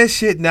 Do that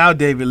shit now,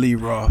 David Lee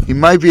Roth. He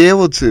might be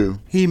able to.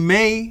 He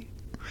may.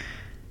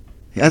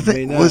 I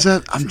think May was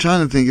not. that. I'm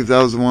trying to think if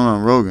that was the one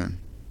on Rogan.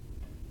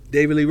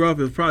 David Lee Roth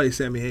was probably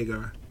Sammy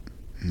Hagar.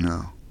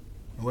 No,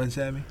 It wasn't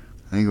Sammy?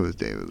 I think it was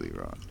David Lee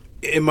Roth.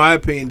 In my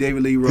opinion,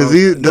 David Lee 'Cause Roth.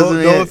 he- No, doesn't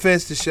he no have-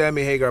 offense to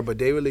Sammy Hagar, but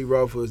David Lee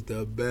Roth was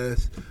the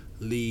best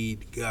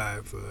lead guy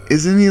for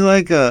Isn't he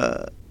like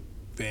Van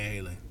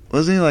Halen.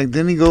 Wasn't he like?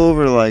 Didn't he go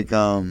over like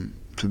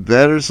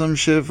Tibet or some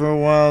shit for a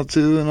while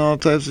too, and all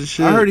types of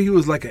shit? I heard he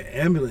was like an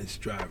ambulance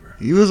driver.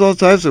 He was all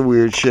types of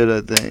weird shit.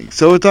 I think.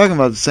 So we're talking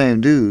about the same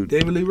dude.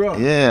 David Lee Roth.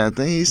 Yeah, I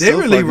think he's still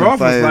David Lee fucking Roth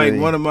was like fiery.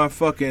 one of my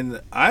fucking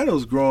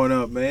idols growing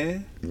up,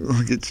 man.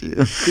 Look at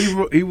you.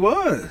 He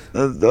was.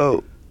 That's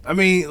dope. I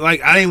mean,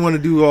 like I didn't want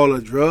to do all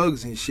the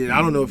drugs and shit.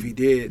 I don't know if he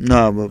did.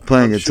 No, but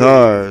playing I'm sure.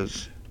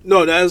 guitars.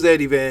 No, that was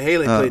Eddie Van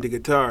Halen Oh. played the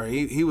guitar.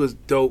 He was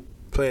dope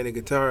playing the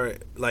guitar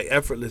like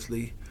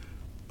effortlessly.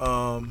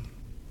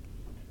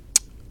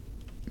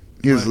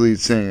 He was the lead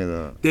singer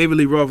though. David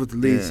Lee Roth was the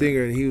lead Yeah.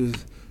 singer, and he was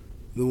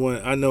the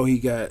one. I know he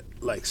got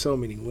like so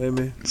many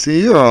women.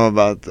 See, you're all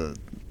about the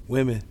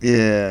Women.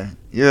 yeah.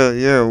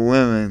 You're a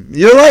woman.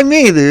 You're like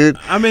me, dude.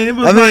 I mean, it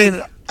was I like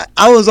mean,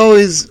 I was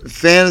always not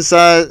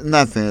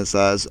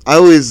fantasize. I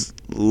always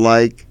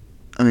like.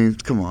 I mean,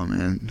 come on,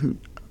 man.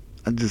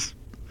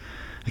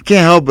 I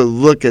can't help but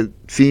look at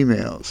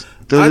females.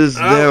 They're just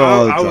there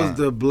all the I time, was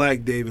the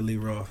black David Lee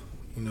Roth.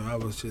 You know, I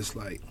was just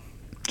like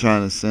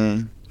trying to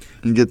sing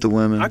and get the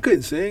women. I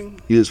couldn't sing.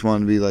 You just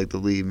wanted to be like the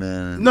lead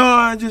man. No,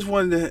 I just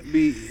wanted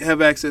to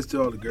have access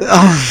to all the girls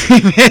All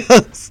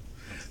females.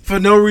 for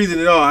no reason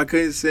at all. I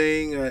couldn't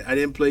sing. I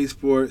didn't play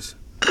sports.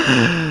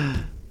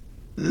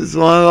 Just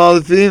wanted all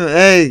the females.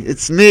 Hey,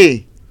 it's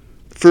me.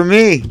 For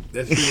me.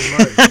 That's pretty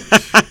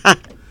much.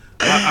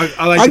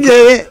 I like I to, get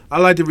it. I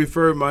like to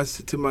refer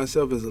to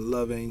myself as a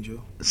love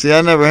angel. See, I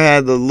never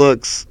had the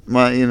looks, or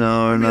I mean,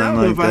 I nothing don't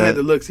know like if I had that.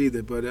 the looks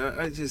either, but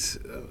I just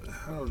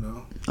I don't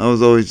know. I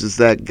was always just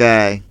that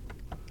guy.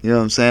 You know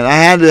what I'm saying? I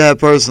had to have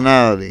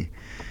personality.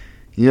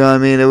 You know what I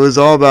mean? It was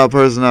all about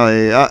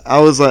personality. I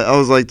was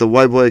like the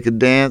white boy that could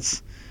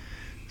dance.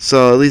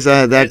 So at least I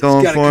had that It's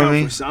going gotta for count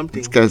me. for something.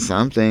 It's got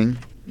something.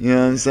 You know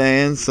what I'm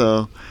saying?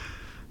 So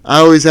I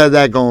always had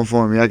that going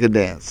for me. I could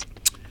dance.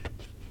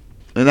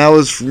 And that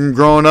was from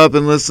growing up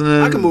and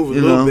listening. I can move a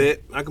you little know.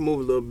 bit. I can move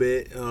a little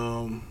bit.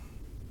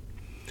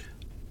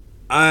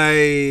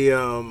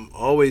 I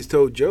always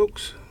told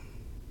jokes.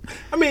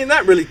 I mean,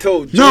 not really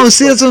told jokes. No,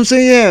 see, but that's what I'm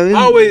saying. Yeah,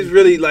 I always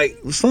really like.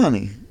 it was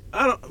funny.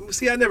 I don't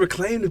see. I never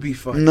claimed to be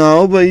funny.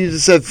 No, but you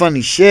just said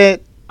funny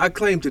shit. I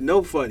claim to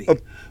know funny. Uh,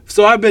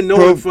 So I've been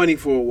knowing funny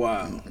for a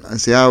while. I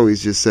see. I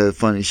always just said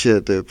funny shit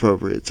at the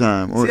appropriate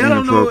time or See, I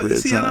don't know.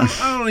 inappropriate See, time.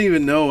 I don't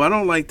even know. I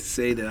don't like to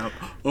say that.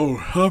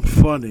 I'm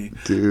funny.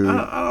 Dude,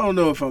 I don't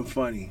know if I'm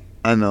funny.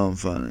 I know I'm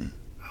funny.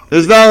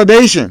 There's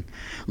validation,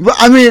 but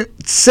I mean,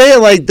 say it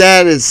like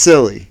that is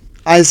silly.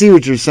 I see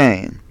what you're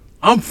saying.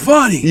 I'm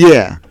funny.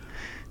 Yeah,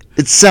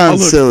 it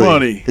sounds I look silly.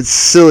 funny. It's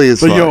silly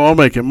as But fuck. yo, I'm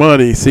making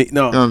money. See,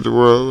 no. Comes the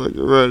world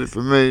like ready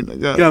for me. I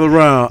got Gather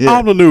around. Yeah.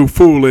 I'm the new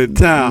fool in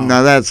town.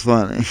 Now that's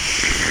funny.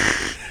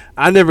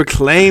 I never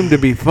claimed to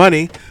be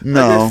funny. I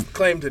No, just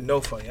claim to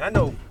know funny. I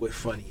know what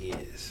funny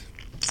is.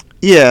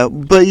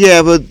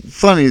 but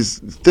funny is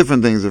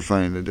different things are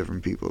funny to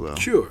different people though.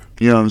 Sure.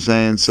 You know what I'm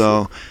saying?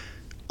 So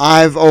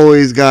I've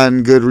always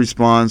gotten good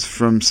response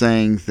from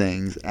saying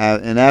things,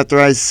 and after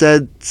I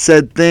said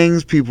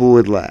things, people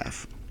would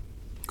laugh.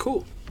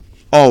 Cool.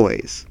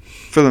 Always,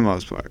 for the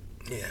most part.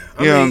 Yeah.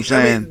 You know what I'm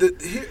saying?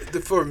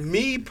 For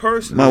me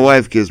personally, my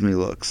wife gives me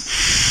looks.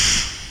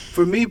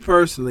 For me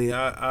personally,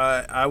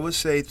 I would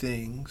say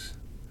things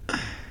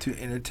to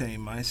entertain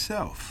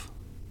myself.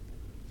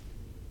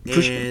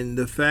 And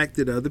the fact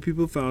that other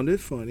people found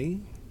it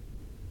funny,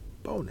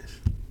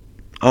 bonus.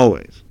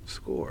 Always.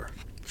 Score.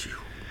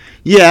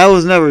 Yeah, I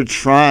was never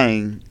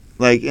trying,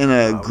 like, in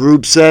a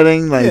group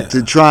setting, like,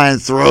 to try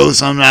and throw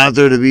something out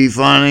there to be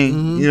funny,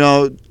 you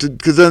know,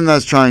 because then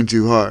that's trying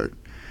too hard.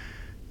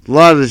 A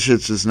lot of the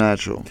shit's just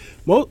natural.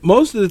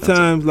 Most of the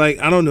times, like,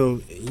 I don't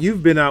know,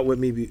 you've been out with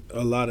me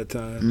a lot of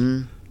times.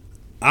 Mm-hmm.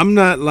 I'm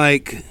not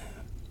like,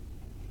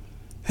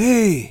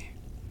 hey,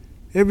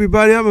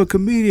 everybody, I'm a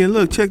comedian.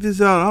 Look, check this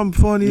out. I'm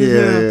funny as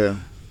hell. Yeah.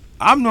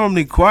 I'm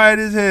normally quiet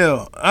as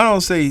hell. I don't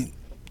say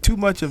too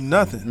much of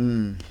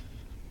nothing.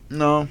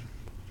 No.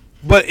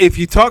 But if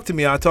you talk to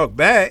me, I'll talk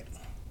back.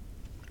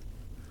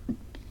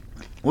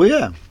 Well,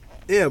 yeah.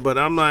 Yeah, but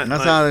I'm not.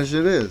 That's how that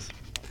shit is.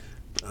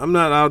 I'm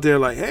not out there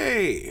like,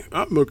 hey,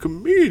 I'm a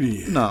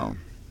comedian. No.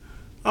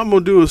 I'm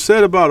going to do a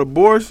set about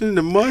abortion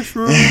and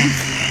mushrooms.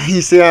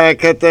 You see how I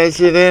cut that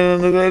shit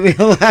in the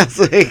video last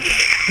week?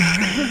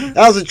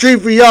 That was a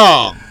treat for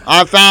y'all.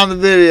 I found the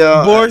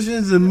video.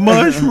 Abortions and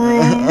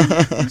mushrooms.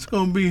 It's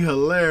going to be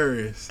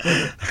hilarious.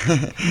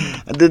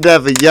 I did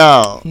that for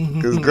y'all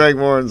because Greg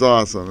Morton's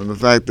awesome. And the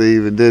fact that he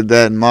even did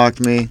that and mocked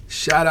me.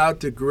 Shout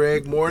out to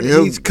Greg Morton.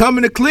 Yep. He's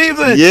coming to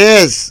Cleveland.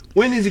 Yes.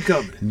 When is he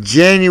coming?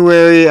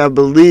 January, I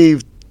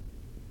believe,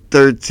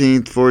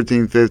 13th,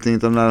 14th,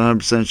 15th. I'm not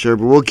 100% sure,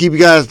 but we'll keep you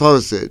guys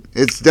posted.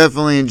 It's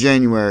definitely in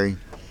January.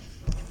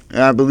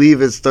 And I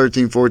believe it's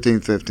 13th,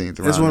 14th, 15th.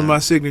 That's one of my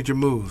signature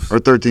moves. Or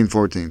 13th,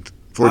 14th.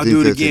 14th, I'll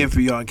do it 15th. again for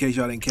y'all in case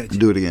y'all didn't catch it.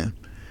 Do it again.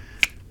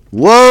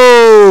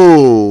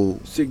 Whoa!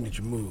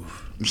 Signature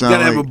move. You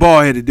gotta have a ball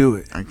head to do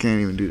it. I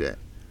can't even do that.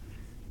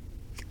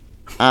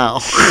 Ow.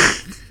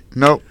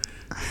 Nope.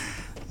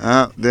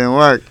 Didn't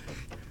work.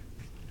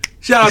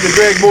 Shout out to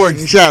Greg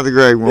Morton. Shout out to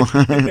Greg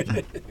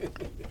Morton.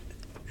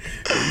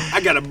 I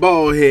got a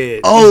bald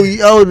head. Oh,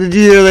 did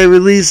you hear they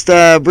released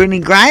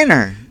Brittney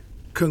Griner?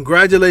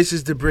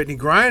 Congratulations to Brittney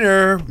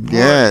Griner.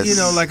 Yes. You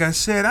know, like I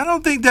said, I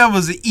don't think that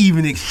was an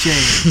even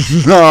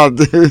exchange. No,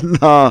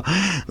 dude, no.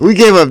 We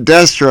gave up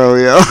Destro,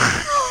 yo.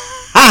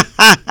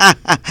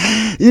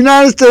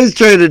 United States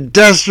traded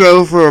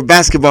Destro for a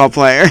basketball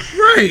player.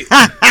 Right.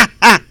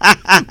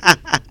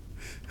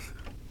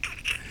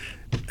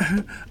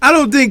 I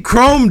don't think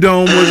Chrome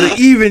Dome was an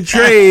even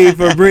trade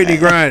for Brittney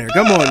Griner.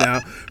 Come on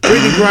now.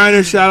 Brittney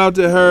Griner, shout out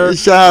to her.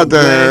 Shout out to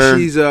her.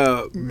 She's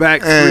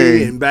back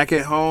free and back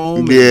at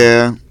home.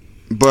 Yeah.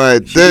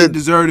 But she didn't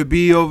deserve to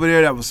be over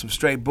there. That was some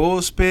straight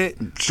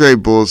bullspit. Straight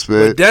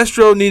bullspit. But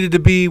Destro needed to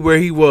be where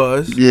he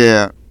was.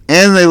 Yeah.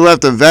 And they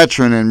left a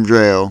veteran in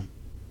jail.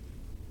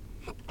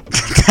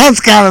 That's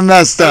kind of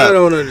messed up. I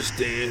don't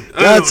understand.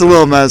 That's a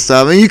little messed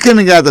up. I mean, you couldn't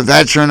have got the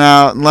veteran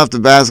out and left the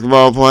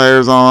basketball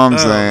players. All I'm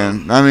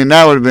saying. I mean,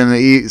 that would have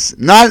been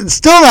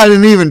still not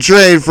an even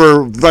trade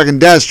for fucking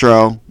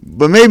Destro,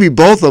 but maybe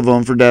both of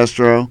them for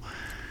Destro.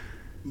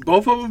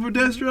 Both of them for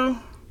Destro?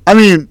 I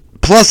mean,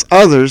 plus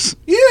others.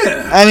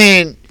 Yeah. I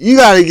mean, you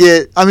got to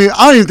get. I mean,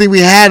 I don't even think we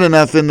had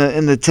enough in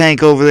the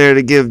tank over there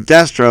to give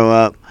Destro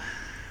up.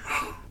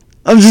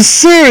 I'm just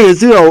serious,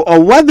 dude. A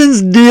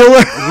weapons dealer.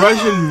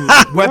 Russian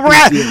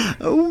weapons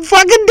dealer.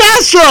 Fucking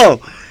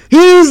Destro. He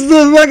was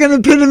the fucking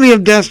epitome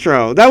of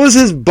Destro. That was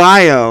his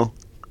bio.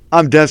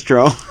 I'm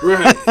Destro.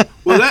 Right.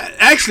 Well,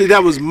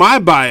 that was my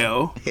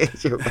bio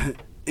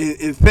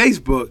in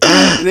Facebook.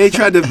 And they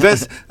tried to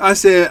vest. I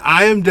said,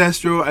 I am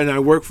Destro and I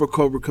work for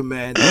Cobra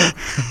Commander.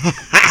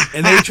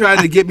 And they tried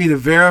to get me to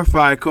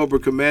verify Cobra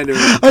Commander.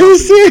 Are you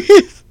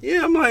serious?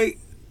 Yeah, I'm like,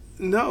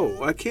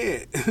 no, I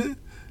can't.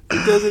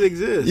 It doesn't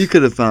exist. You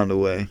could have found a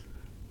way.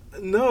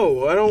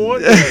 No, I don't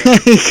want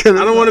that.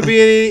 I don't want to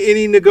be in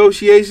any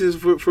negotiations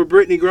for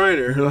Brittney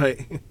Griner.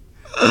 Like,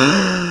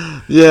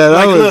 yeah,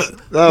 that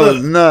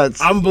was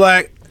nuts. I'm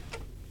black.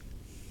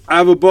 I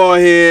have a bald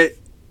head.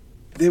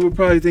 They would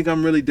probably think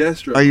I'm really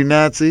Destro. Are you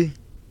Nazi?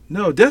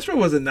 No, Destro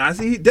wasn't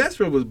Nazi.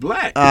 Destro was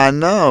black. I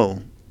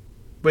know.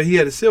 But he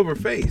had a silver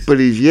face. But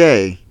he's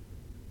yay.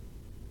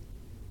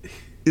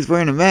 He's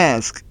wearing a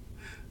mask.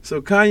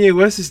 So Kanye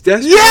West is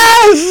Destro?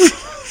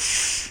 Yes!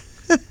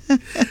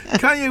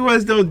 Kanye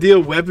West don't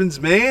deal weapons,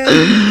 man.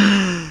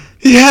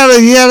 He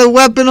had a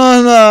weapon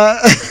on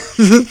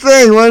the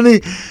thing, wasn't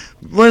he?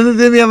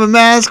 Didn't he have a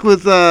mask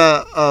with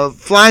a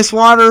fly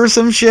swatter or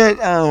some shit?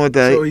 I don't know what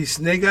that. So he's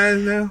Snake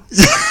Eyes now?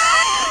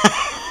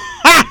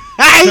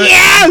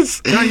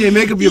 Yes! Kanye,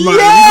 make up your mind.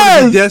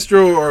 Yes! Are you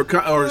Destro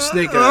or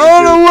Snake Eyes? I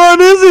don't know what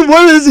is it.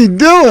 What is he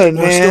doing,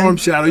 or man? Storm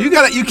Shadow. You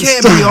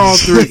can't be all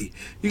three.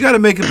 You got to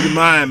make up your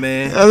mind,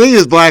 man. I think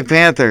it's Black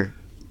Panther.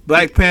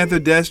 Black Panther,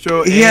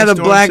 Destro. He had a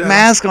Storm black Shadow.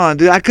 mask on,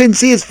 dude. I couldn't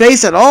see his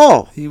face at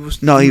all. He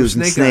was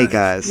in Snake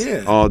Eyes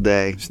Yeah. all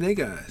day. Snake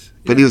Eyes.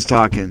 But Yeah. he was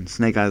talking.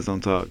 Snake Eyes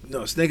don't talk.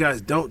 No, Snake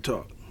Eyes don't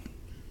talk.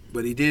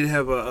 But he did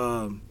have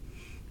a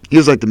He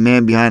was like the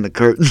man behind the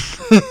curtain.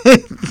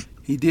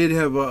 he did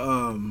have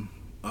a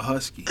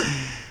husky.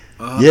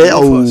 Yeah,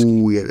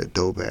 Husky. he had a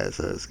dope ass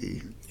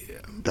husky. Yeah.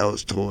 That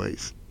was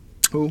toys.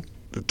 Who?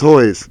 The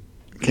toys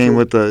came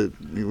with the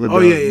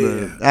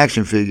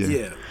action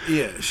figure.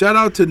 Yeah. Shout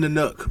out to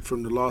Nanook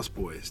from the Lost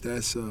Boys.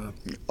 That's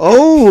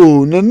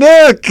Oh,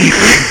 Nanook!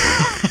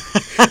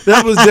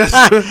 that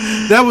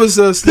was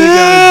Snake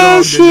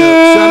Eyes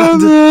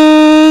dog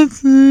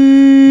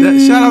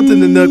Nanook. Shout out to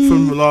Nanook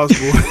from the Lost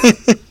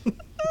Boys.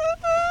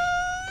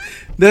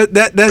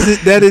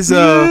 that is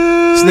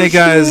Snake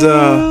Eyes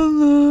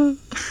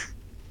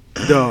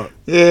dog.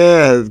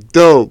 Yeah,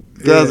 dope.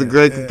 That was a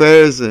great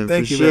comparison.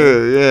 Thank for you,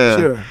 sure. man. Yeah.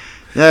 Sure.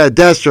 Yeah,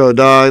 Destro,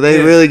 dog.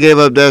 They really gave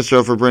up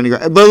Destro for Brittney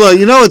Griner. But look,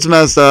 you know what's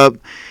messed up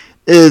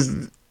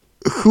is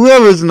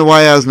whoever's in the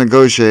White House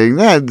negotiating.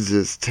 That's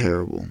just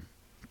terrible.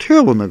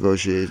 Terrible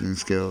negotiating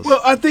skills. Well,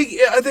 I think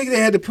they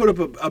had to put up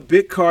a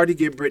big card to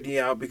get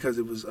Brittney out because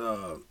it was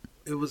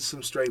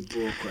some straight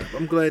bull crap.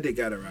 I'm glad they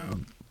got her out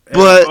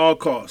at all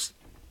costs.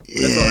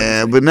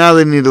 Yeah, but now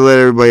they need to let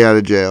everybody out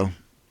of jail.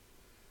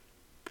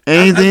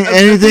 Anything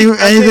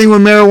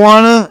with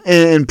marijuana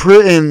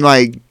in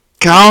like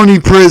county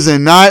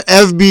prison, not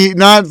FB,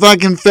 not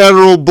fucking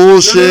federal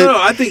bullshit. No.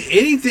 I think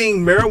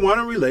anything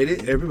marijuana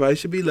related, everybody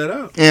should be let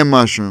out. And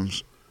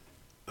mushrooms.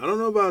 I don't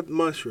know about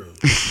mushrooms.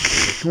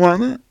 Why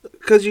not?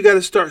 Because you got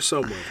to start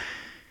somewhere.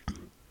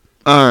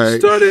 All right.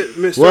 Start at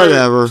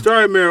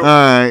marijuana. All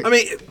right. I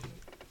mean,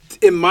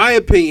 in my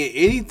opinion,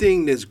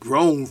 anything that's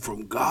grown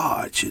from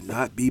God should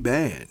not be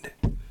banned.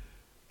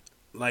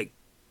 Like,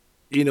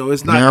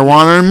 it's not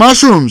marijuana and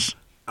mushrooms.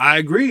 I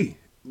agree,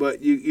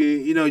 but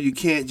you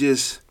can't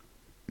just.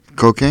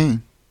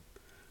 Cocaine.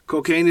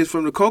 Cocaine is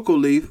from the cocoa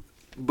leaf,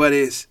 but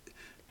it's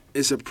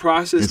a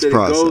process it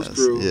goes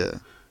through. Yeah.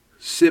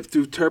 Sift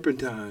through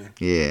turpentine.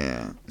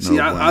 Yeah. See,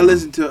 I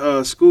listen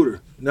to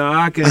Scooter. No,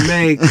 I can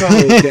make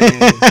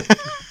cocaine.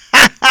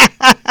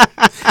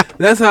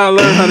 That's how I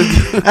learned how to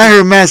do it. I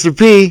heard Master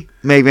P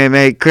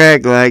make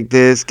crack like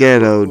this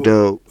ghetto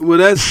dope. Well,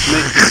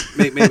 that's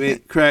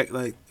make crack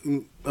like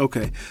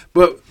okay,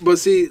 but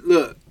see,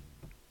 look.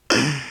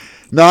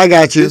 No, I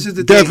got you.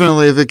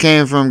 Definitely, if it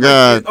came from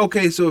God.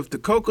 Okay, so if the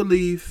coca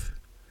leaf,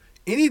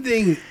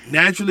 anything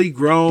naturally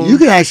grown, you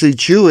can actually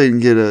chew it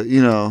and get a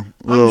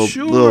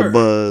little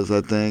buzz.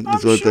 I think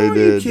is what they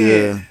did.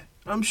 Yeah,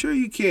 I'm sure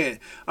you can.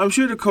 I'm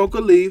sure the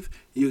coca leaf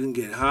you can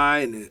get high,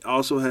 and it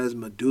also has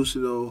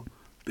medicinal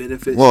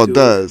benefits. Well, it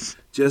does.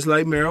 Just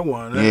like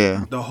marijuana.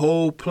 Yeah. The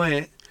whole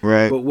plant.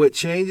 Right. But what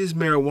changes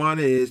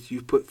marijuana is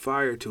you put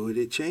fire to it,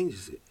 it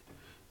changes it.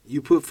 You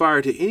put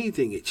fire to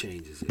anything, it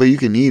changes it. But you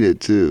can eat it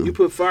too. You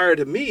put fire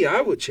to me,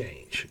 I would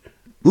change.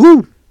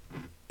 Woo.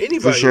 Anybody.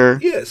 For sure.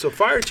 Yeah, so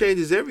fire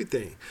changes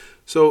everything.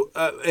 So,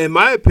 in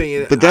my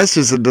opinion. But that's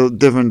just a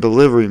different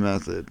delivery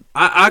method.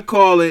 I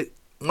call it,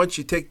 once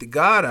you take the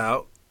God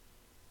out,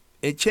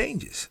 it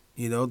changes.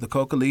 The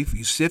coca leaf,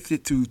 you sift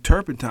it through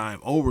turpentine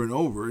over and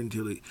over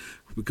until it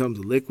becomes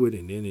a liquid,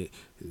 and then it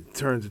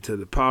turns into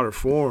the powder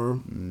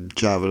form.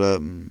 Chop it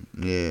up,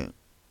 yeah.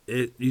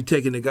 You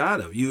taking the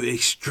God out. You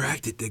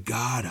extracted the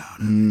God out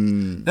of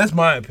it. That's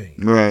my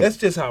opinion. Right. That's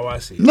just how I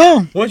see it.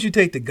 No. Once you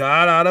take the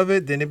God out of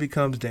it, then it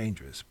becomes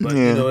dangerous. But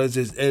it's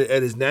just,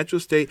 at its natural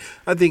state,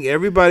 I think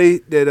everybody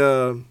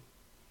that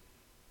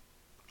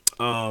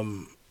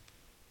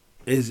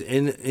is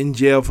in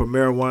jail for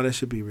marijuana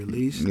should be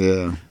released.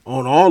 Yeah.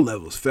 On all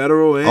levels,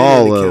 federal and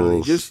all the levels.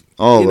 county. Just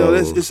all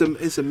levels.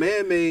 it's a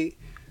man-made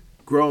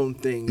grown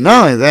thing.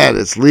 Not only that,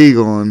 it's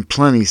legal in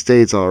plenty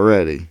states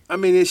already. I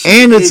mean, it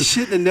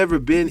shouldn't have never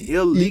been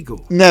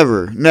illegal.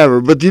 Never.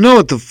 But do you know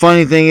what the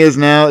funny thing is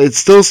now? It's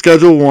still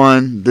Schedule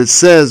 1 that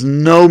says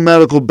no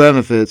medical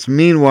benefits.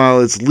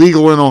 Meanwhile, it's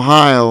legal in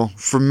Ohio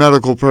for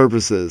medical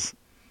purposes.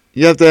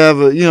 You have to have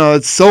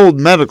it's sold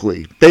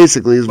medically,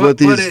 basically, but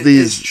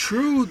it's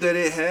true that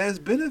it has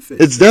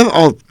benefits. It's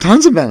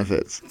tons of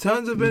benefits.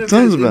 Tons of benefits.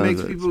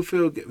 Makes people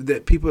feel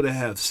that people that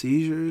have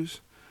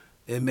seizures,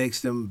 it makes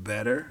them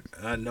better.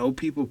 I know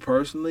people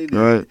personally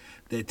that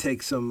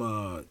take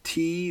some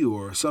tea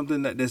or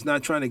something that's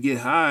not trying to get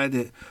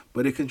high,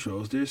 but it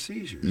controls their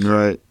seizures.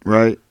 Right.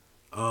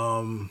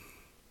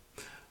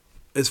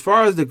 As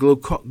far as the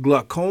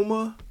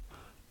glaucoma,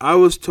 I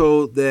was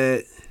told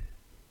that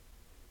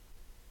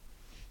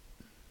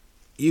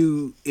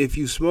if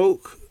you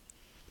smoke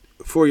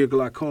for your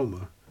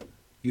glaucoma,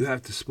 you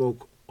have to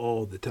smoke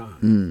all the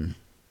time.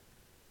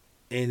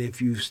 And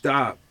if you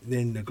stop,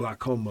 then the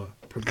glaucoma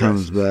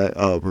progresses. Comes back.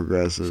 Oh,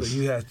 progresses. So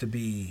you have to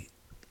be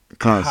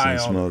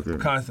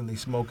constantly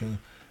smoking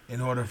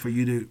in order for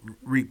you to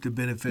reap the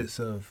benefits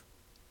of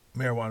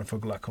marijuana for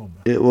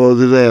glaucoma.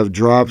 Do they have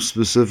drops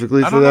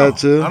specifically for that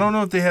too? I don't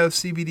know if they have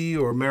CBD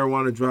or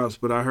marijuana drops,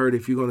 but I heard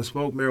if you're going to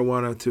smoke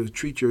marijuana to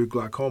treat your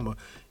glaucoma,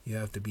 you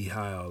have to be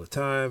high all the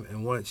time.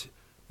 And once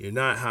you're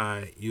not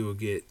high, you will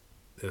get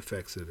the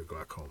effects of the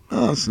glaucoma.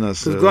 Oh, that's not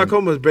so. Because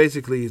glaucoma is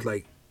basically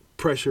like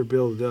pressure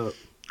build up.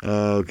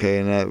 Okay,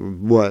 and that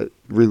what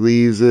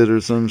relieves it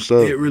or some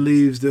stuff. It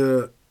relieves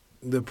the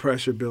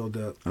pressure build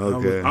up.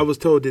 Okay. I was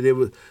told that it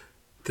was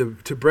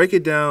to break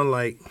it down.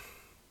 Like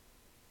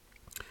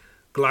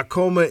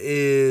glaucoma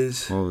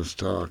is. What was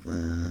talk,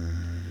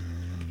 man?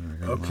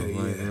 Okay,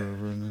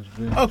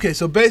 yeah. Okay,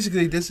 so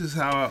basically, this is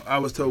how I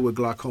was told what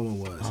glaucoma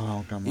was.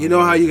 Oh, come on. You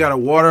know how you got a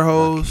water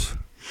hose,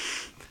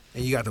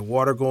 and you got the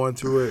water going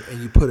through it,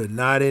 and you put a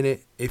knot in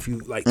it. If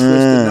you like twist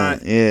the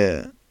knot,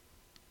 yeah,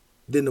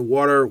 then the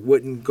water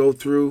wouldn't go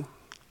through,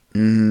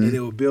 and it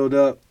would build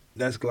up.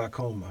 That's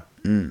glaucoma.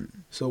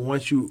 So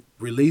once you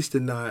release the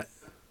knot,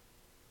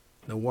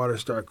 the water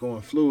start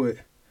going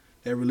fluid.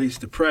 That release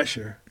the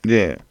pressure.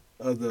 Yeah.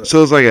 Of the.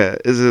 So it's like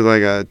is it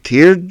like a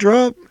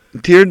teardrop?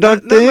 Tear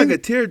duct thing? Not like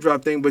a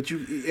teardrop thing, but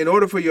in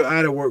order for your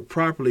eye to work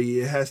properly,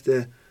 it has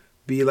to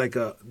be like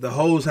the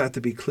holes have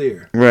to be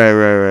clear.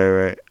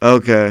 Right.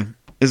 Okay.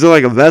 Is it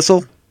like a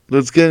vessel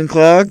that's getting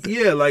clogged?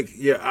 Yeah, like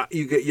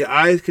you get your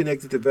eyes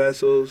connected to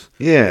vessels.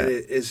 Yeah.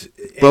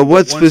 But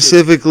what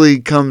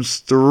specifically comes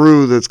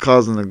through that's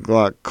causing the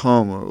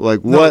glaucoma? Like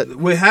what? No,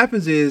 what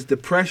happens is the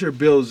pressure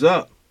builds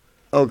up.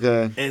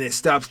 Okay. And it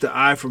stops the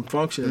eye from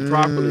functioning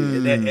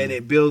properly, and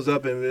it builds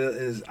up and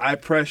is eye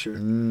pressure.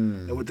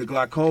 And with the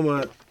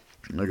glaucoma,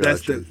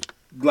 the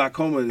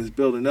glaucoma is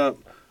building up,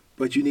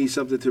 but you need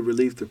something to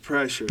relieve the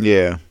pressure.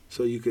 Yeah.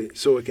 So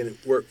it can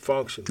work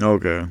function.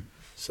 Okay.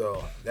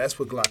 So that's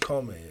what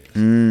glaucoma is.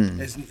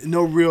 There's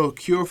no real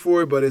cure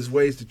for it, but there's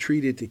ways to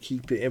treat it to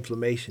keep the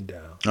inflammation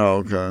down. Oh,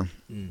 okay.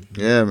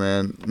 Yeah,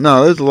 man.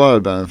 No, there's a lot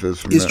of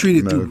benefits from It's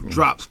treated medical. through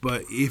drops,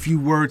 but if you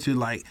were to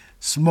like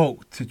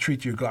smoke to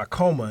treat your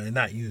glaucoma and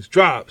not use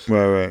drops,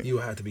 right, you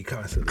would have to be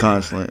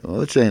constantly.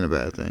 Well, which ain't a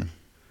bad thing.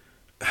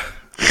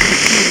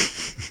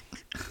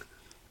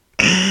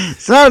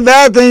 It's not a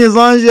bad thing as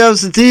long as you have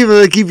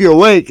sativa to keep you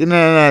awake and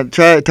then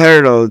not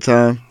tired all the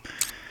time.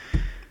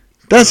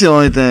 That's the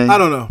only thing. I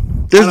don't know.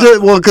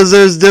 Because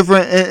there's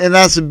different, and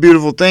that's the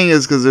beautiful thing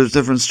is because there's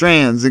different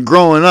strains. And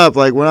growing up,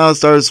 like when I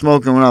started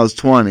smoking when I was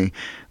 20,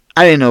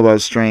 I didn't know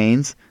about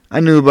strains. I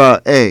knew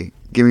about, hey,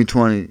 give me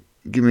 20.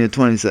 Give me a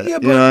 20 set. Yeah,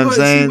 but, you know what I'm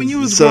saying? See, when you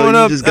was growing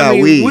up, just got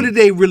weed. What did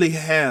they really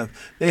have?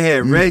 They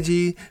had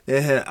Reggie.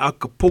 They had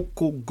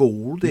Acapulco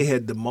Gold. They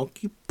had the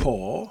Monkey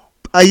Paw.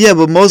 Yeah,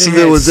 but most of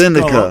it was skunk.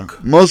 indica.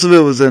 Most of it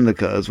was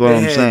indica, is what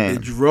I'm saying.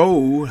 The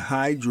Dro,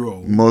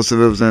 Hydro. Most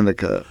of it was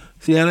indica.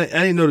 See, I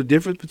didn't know the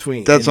difference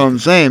between. That's what I'm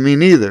saying. Me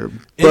neither.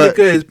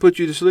 Indica has put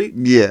you to sleep?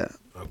 Yeah.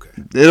 Okay.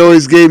 It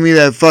always gave me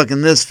that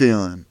fucking this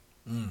feeling.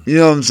 You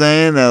know what I'm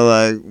saying? That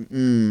like,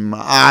 my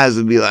eyes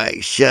would be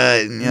like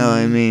shut. You know what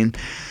I mean?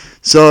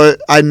 So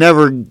I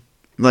never,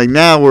 like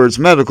now where it's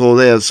medical,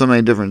 they have so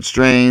many different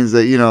strains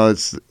that, you know,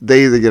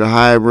 they either get a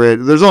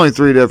hybrid. There's only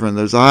 3 different.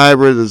 There's a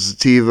hybrid, there's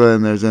sativa,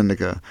 and there's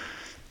indica.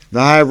 The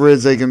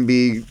hybrids, they can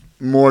be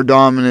more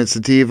dominant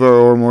sativa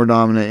or more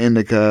dominant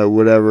indica,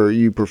 whatever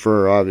you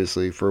prefer,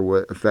 obviously, for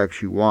what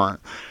effects you want.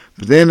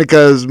 But the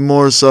indica is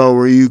more so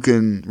where you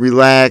can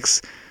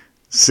relax,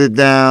 sit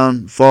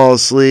down, fall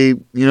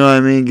asleep, you know what I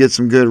mean, get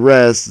some good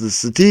rest. The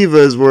sativa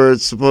is where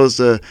it's supposed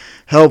to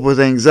help with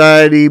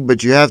anxiety,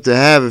 but you have to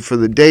have it for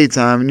the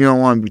daytime, and you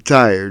don't want to be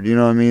tired, you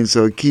know what I mean?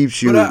 So it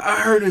keeps you... But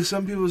I heard that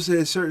some people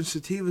say certain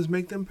sativas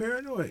make them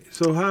paranoid.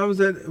 So how is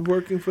that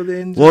working for the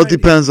anxiety? Well, it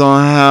depends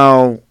on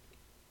how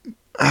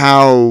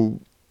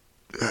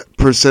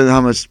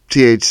much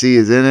THC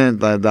is in it,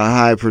 like the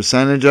high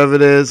percentage of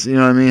it is, you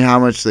know what I mean, how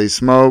much they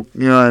smoke,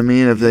 you know what I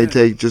mean, if they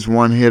take just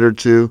one hit or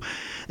two.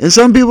 And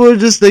some people are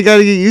just, they got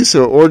to get used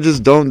to it or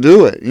just don't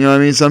do it. You know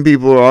what I mean? Some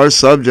people are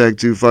subject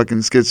to fucking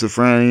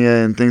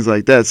schizophrenia and things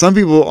like that. Some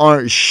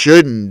people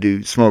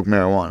shouldn't smoke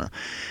marijuana.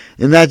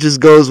 And that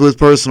just goes with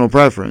personal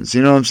preference.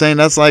 You know what I'm saying?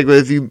 That's like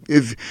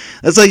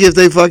if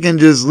they fucking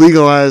just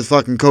legalize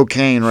fucking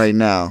cocaine right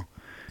now.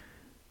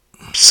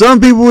 Some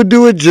people would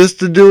do it just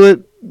to do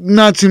it.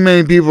 Not too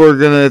many people are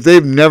going to, if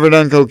they've never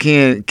done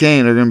cocaine, are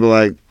going to be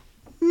like,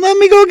 let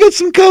me go get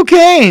some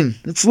cocaine.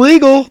 It's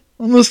legal.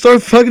 I'm going to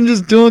start fucking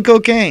just doing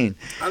cocaine.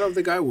 I don't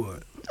think I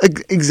would.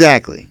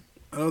 Exactly.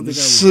 I don't think I would.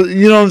 So,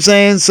 you know what I'm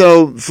saying?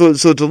 So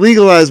to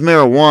legalize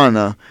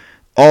marijuana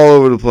all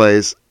over the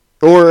place,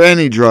 or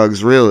any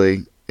drugs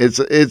really,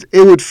 it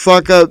would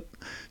fuck up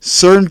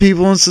certain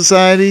people in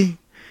society,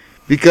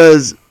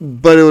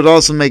 but it would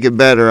also make it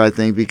better, I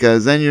think,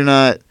 because then you're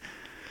not,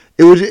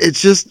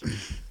 it's just...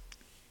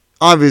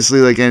 Obviously,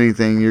 like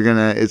anything,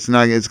 it's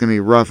gonna be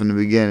rough in the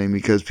beginning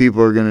because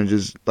people are gonna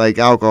just, like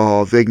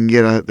alcohol, if they can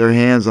get their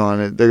hands on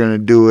it, they're gonna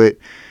do it.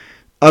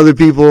 Other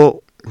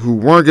people who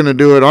weren't gonna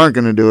do it aren't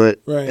gonna do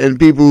it, right. And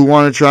people who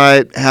want to try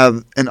it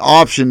have an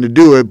option to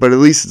do it, but at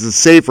least it's a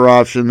safer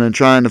option than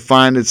trying to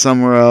find it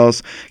somewhere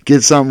else,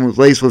 get something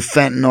laced with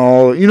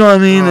fentanyl. You know what I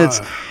mean?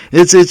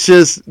 It's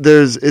just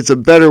it's a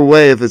better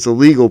way if it's a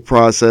legal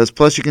process.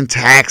 Plus, you can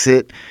tax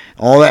it.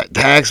 All that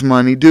tax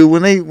money, dude.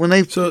 When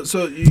they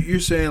So you're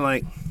saying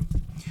like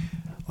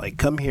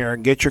come here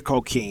and get your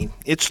cocaine.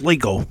 It's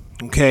legal.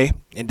 Okay,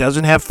 it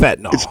doesn't have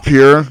fentanyl. It's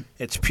pure.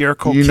 It's pure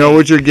cocaine. You know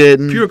what you're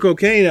getting. Pure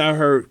cocaine, I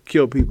heard,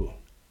 kill people.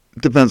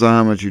 Depends on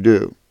how much you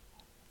do.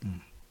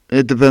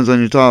 It depends on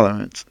your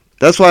tolerance.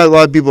 That's why a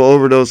lot of people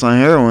overdose on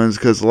heroin,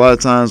 because a lot of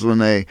times when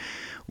they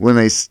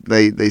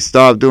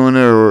stop doing it,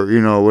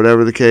 or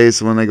whatever the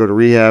case, when they go to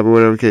rehab or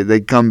whatever case, they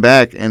come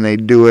back and they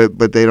do it,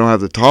 but they don't have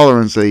the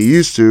tolerance they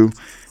used to,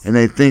 and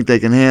they think they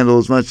can handle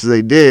as much as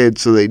they did,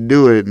 so they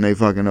do it and they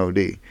fucking OD.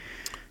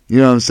 You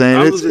know what I'm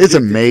saying? It's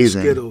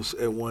amazing. To Skittles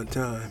at one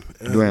time.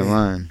 You ain't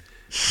lying.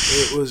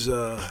 It was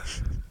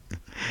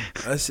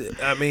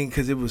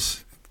because it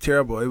was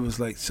terrible. It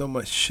was like so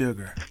much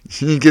sugar.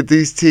 You get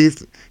these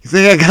teeth. You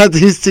think I got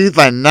these teeth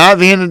by not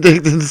being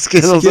addicted to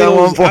Skittles at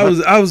one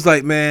point? I was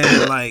like,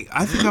 man, like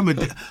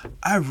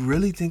I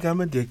really think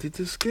I'm addicted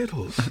to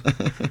Skittles.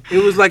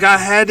 It was like I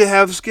had to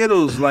have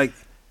Skittles. Like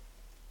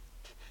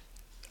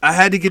I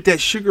had to get that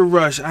sugar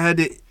rush. I had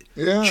to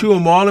chew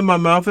them all in my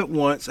mouth at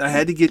once. I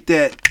had to get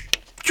that.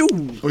 Chew.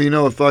 Well, you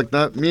know what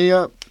fucked me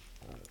up?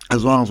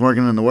 As long as I was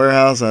working in the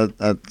warehouse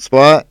at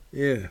Spot.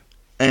 Yeah.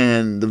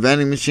 And the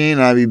vending machine,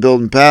 I'd be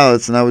building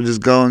pallets, and I would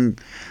just go and,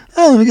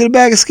 let me get a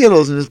bag of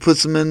Skittles and just put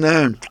some in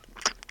there. And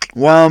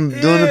while I'm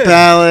doing the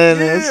pallet,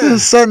 and it's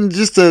just something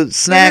just to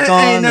snack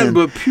on. Ain't nothing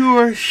but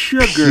pure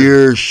sugar.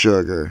 Pure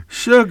sugar.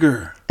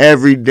 Sugar.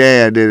 Every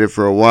day I did it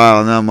for a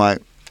while, and I'm like,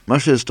 my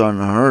shit's starting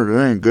to hurt.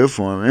 It ain't good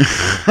for me.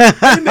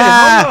 Hey,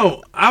 man, hold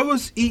on. I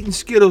was eating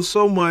Skittles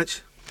so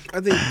much, I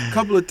think a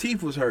couple of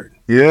teeth was hurting.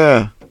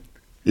 Yeah.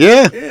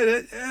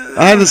 I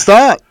had to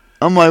stop.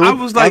 I'm like, I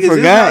was like, I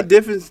forgot.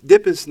 Is this how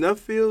dipping snuff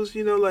feels?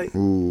 Like.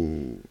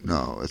 Ooh,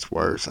 no, it's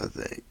worse, I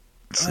think.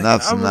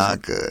 Snuff's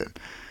not good.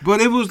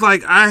 But it was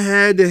like I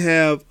had to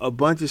have a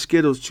bunch of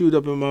Skittles chewed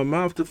up in my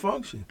mouth to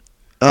function.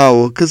 Oh,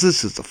 well, because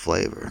it's just a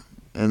flavor.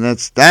 And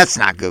that's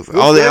not good for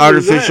all the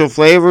artificial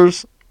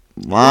flavors.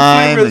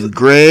 Lime and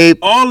grape.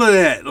 All of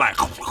that. Like.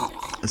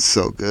 It's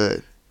so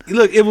good.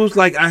 Look, it was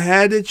like I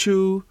had to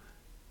chew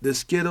the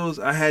Skittles.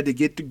 I had to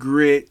get the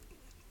grit.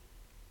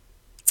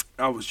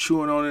 I was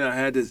chewing on it. I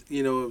had to,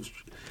 You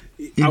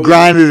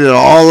grinded it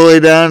all the way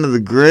down to the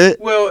grit?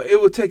 Well,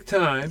 it would take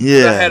time.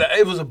 Yeah.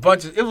 It was a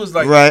bunch of, it was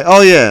like. Right.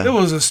 Oh, yeah. It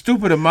was a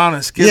stupid amount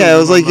of Skittles. Yeah, it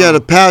was like you had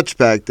a pouch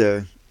back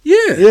there.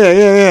 Yeah.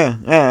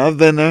 Yeah, I've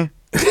been there.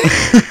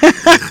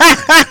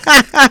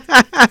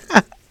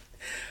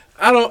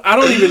 I don't.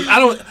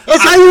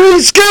 That's how you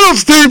eat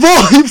Skittles, people.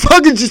 You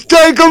fucking just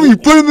take them, you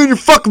put them in your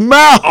fucking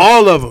mouth.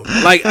 All of them.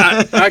 Like,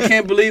 I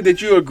can't believe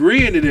that you're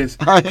agreeing to this.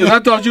 Because I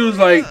thought you was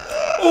like,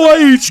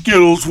 I eat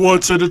Skittles one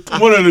at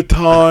a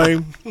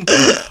time.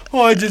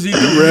 I just eat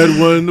the red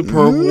one, the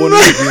purple one, and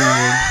the green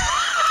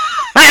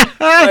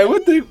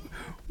one. Like,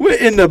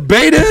 what in the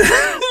beta?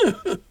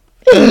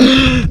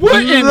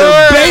 What in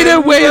the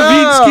beta way of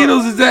eating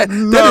Skittles is that? That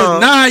is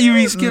not how you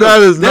eat Skittles.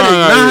 That is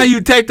not how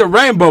you take the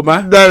rainbow,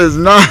 man. That is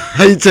not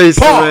how you taste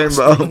the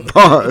rainbow.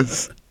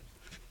 Pause.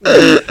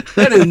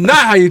 That is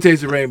not how you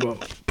taste the rainbow.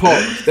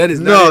 Pause. That is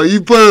not. No,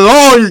 you put it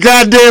all in your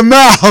goddamn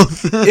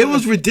mouth. It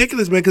was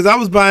ridiculous, man, because I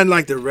was buying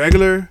like the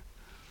regular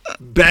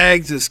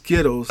bags of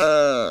Skittles.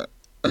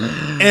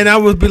 And I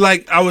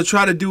would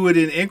try to do it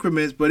in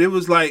increments, but it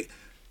was like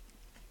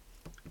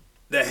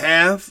the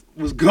half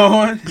was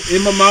gone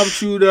in my mouth,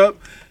 chewed up.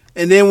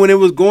 And then when it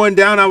was going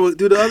down, I would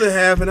do the other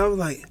half, and I was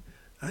like,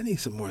 I need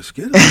some more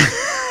Skittles.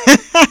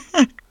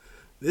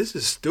 This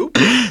is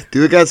stupid.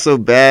 Dude, it got so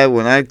bad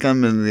when I'd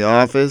come into the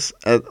office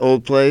at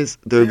old place,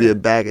 there would be a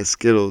bag of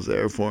Skittles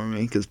there for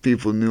me because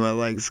people knew I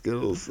liked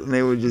Skittles, and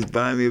they would just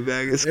buy me a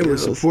bag of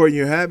Skittles. They were supporting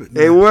your habit.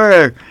 Man. They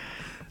were.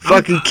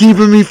 Fucking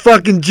keeping me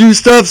fucking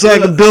juiced up so I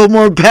could build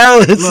more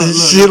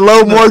pallets and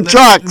load more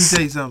trucks. Let me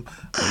tell you something.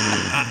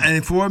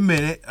 And for a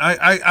minute,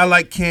 I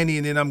like candy,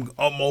 and then I'm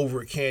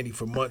over candy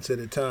for months at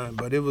a time.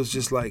 But it was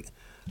just like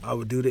I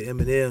would do the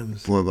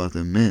M&Ms. What about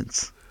the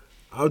mints?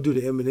 I would do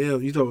the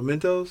M&Ms. You talking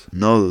about Mentos?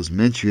 No, those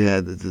mints you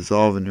had that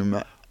dissolve in your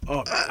mouth.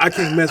 Oh, I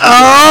can't mess with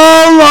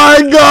Oh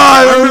my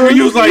God! I remember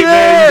you was like,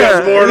 man, you got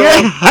some more of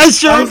those. I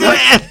sure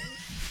did.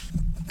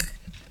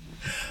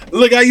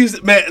 Look,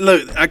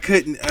 I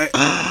couldn't.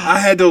 I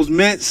had those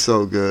mints.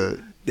 So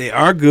good. They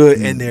are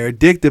good and they're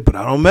addictive, but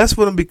I don't mess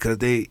with them because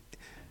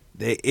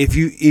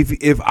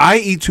if I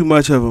eat too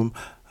much of them,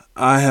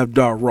 I have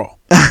Darro,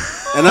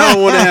 and I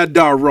don't want to have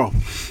Darro.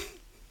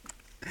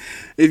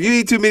 If you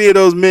eat too many of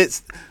those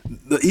mints,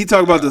 he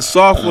talk about the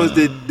soft ones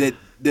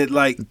that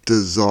like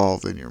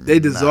dissolve in your mouth. They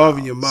dissolve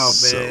in your mouth,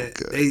 man.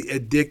 So they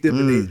addictive.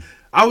 And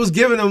I was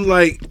giving them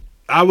like.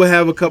 I would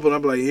have a couple, and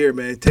I'd be like, here,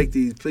 man, take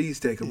these. Please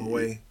take them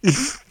away.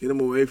 Get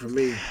them away from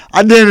me.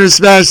 I didn't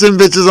smash them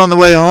bitches on the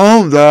way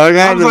home, dog.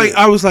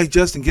 I was like,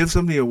 Justin, give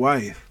some to your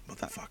wife.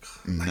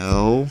 Motherfucker.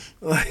 No.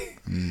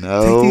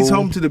 No. Take these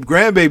home to the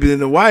grandbaby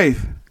and the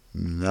wife.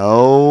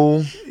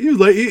 No. He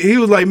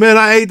was like, man,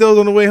 I ate those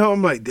on the way home.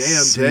 I'm like,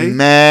 damn, Jay.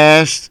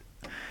 Smashed.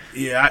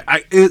 Yeah,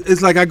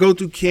 it's like I go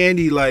through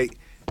candy, like,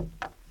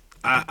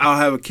 I'll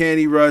have a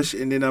candy rush,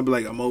 and then I'll be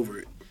like, I'm over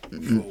it for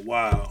a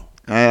while.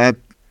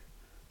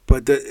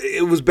 But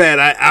it was bad.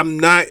 I'm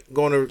not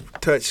going to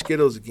touch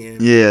Skittles again.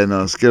 Yeah,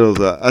 no, Skittles.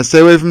 I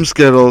stay away from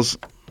Skittles.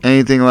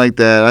 Anything like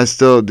that. I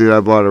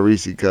bought a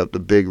Reese cup, the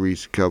big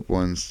Reese cup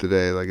ones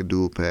today, like a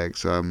dual pack.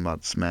 So I'm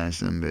about to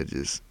smash them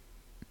bitches.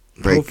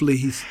 Hopefully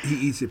he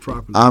eats it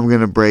properly. I'm going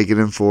to break it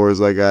in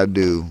fours like I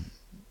do.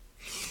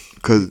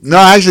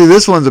 Actually,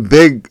 this one's a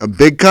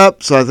big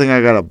cup, so I think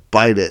I got to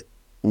bite it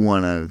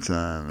one at a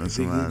time. I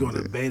think you're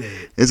going to beta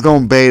it. It's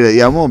going to beta.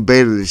 Yeah, I'm going to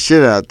beta the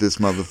shit out this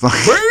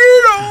motherfucker.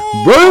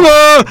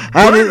 Beta!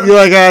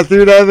 I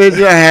threw that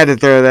bitch. I had to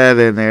throw that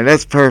in there.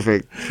 That's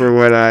perfect for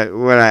what I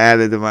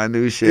added to my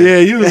new shit. Yeah,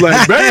 you was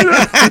like,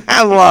 beta.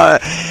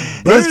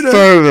 That's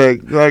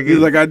perfect. Like, you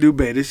like, I do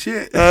beta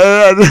shit.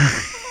 I'm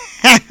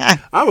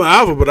an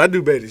alpha, but I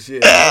do beta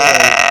shit. Did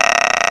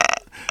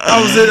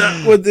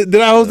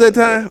I host that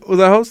time? Was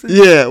I hosting?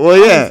 Yeah, well,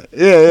 yeah.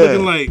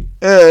 Looking like.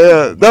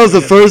 Yeah. That was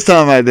the first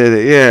time I did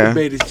it, yeah.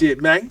 Beta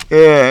shit, man.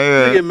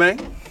 Yeah. Look at man.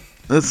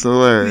 That's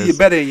hilarious. You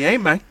better than you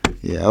ain't, man.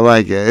 Yeah, I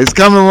like it. It's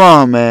coming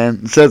along,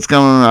 man. The set's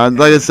coming along.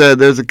 Like I said,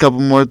 there's a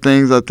couple more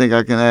things I think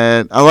I can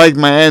add. I like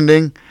my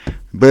ending,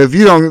 but if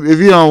you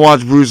don't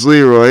watch Bruce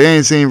Leroy, you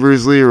ain't seen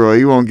Bruce Leroy,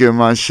 you won't get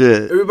my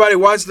shit. Everybody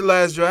watch The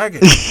Last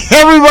Dragon.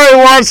 Everybody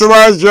watch The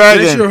Last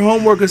Dragon. That's your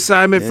homework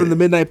assignment from the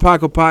Midnight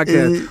Paco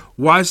podcast.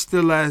 Watch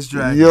The Last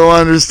Dragon. You'll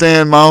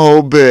understand my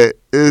whole bit.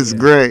 It's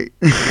great.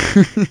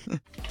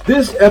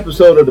 This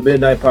episode of the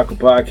Midnight Paco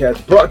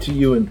podcast brought to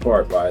you in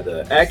part by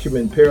the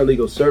Acumen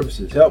Paralegal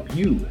Services. Help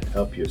you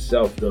help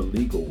yourself the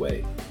legal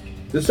way.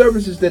 The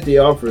services that they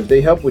offer is they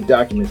help with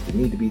documents that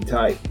need to be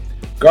typed,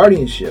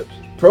 guardianships,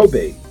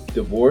 probate,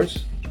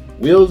 divorce,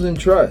 wills and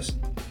trust,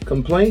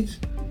 complaints,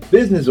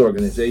 business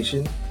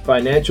organization,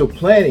 financial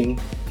planning,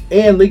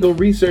 and legal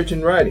research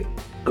and writing.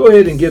 Go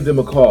ahead and give them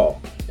a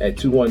call at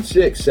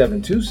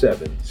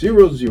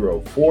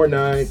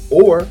 216-727-0049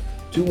 or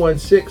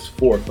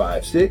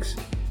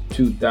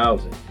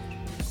 216-456-2000.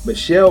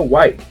 Michelle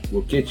White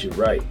will get you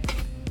right.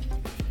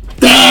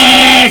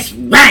 That's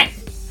right.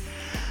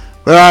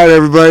 All right,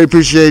 everybody.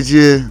 Appreciate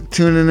you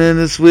tuning in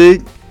this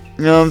week.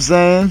 You know what I'm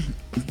saying?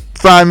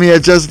 Find me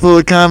at Just Full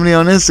of Comedy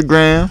on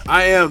Instagram.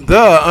 I am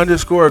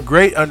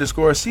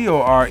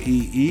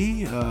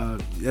the_great_COREE.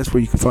 That's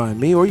where you can find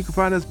me, or you can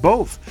find us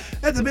both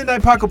at the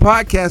Midnight Paco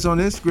podcast on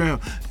Instagram.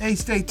 Hey,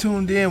 stay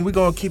tuned in. We're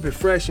going to keep it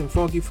fresh and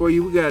funky for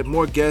you. We got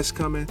more guests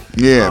coming.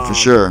 Yeah, for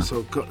sure.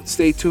 So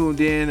stay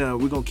tuned in.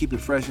 We're going to keep it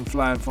fresh and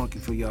fly and funky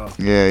for y'all.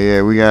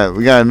 Yeah. We got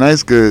a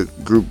nice good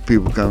group of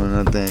people coming,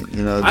 I think.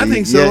 I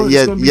think so.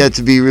 Yet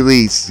to be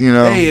released, you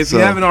know. Hey, if you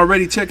haven't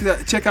already,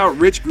 check out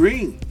Rich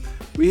Green.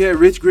 We had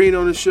Rich Green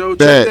on the show.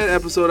 Check that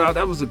episode out.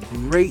 That was a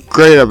great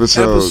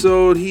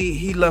episode.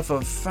 He left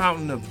a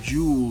fountain of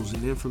jewels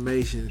and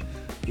information.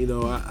 You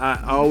know,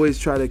 I always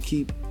try to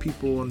keep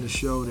people on the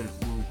show that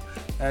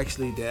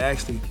actually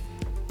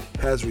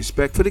has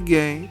respect for the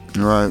game,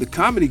 right? The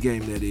comedy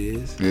game, that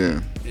is.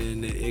 Yeah.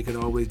 And it can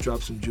always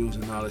drop some jewels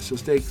and knowledge. So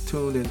stay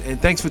tuned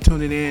and thanks for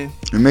tuning in.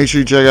 And make sure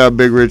you check out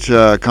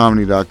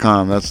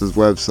BigRichComedy.com. That's his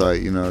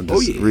website. You know,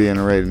 just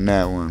reiterating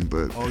that one.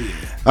 But all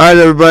right,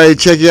 everybody,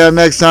 check you out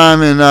next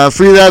time and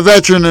free that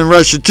veteran in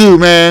Russia too,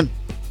 man.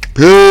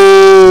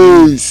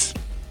 Peace.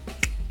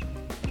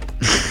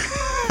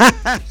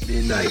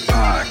 Midnight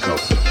Paco.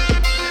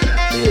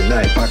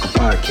 Midnight Paco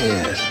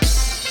podcast.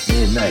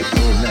 Midnight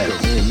Paco.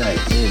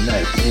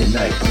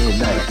 Midnight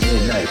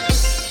Paco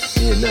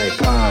podcast. Midnight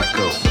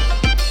Paco.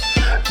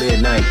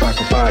 Midnight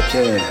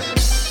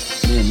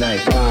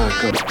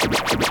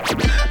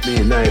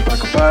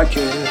Paco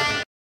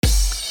podcast.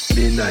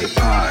 Midnight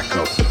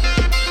Paco.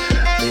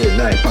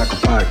 Midnight Paco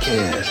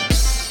podcast.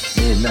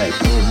 Midnight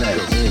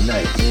Paco.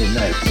 Midnight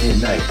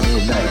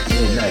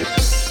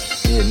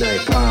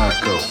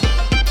Paco.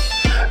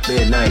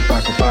 Midnight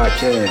Paco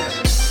podcast.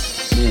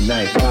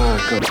 Midnight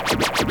Paco.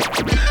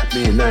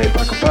 Midnight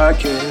Paco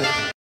podcast.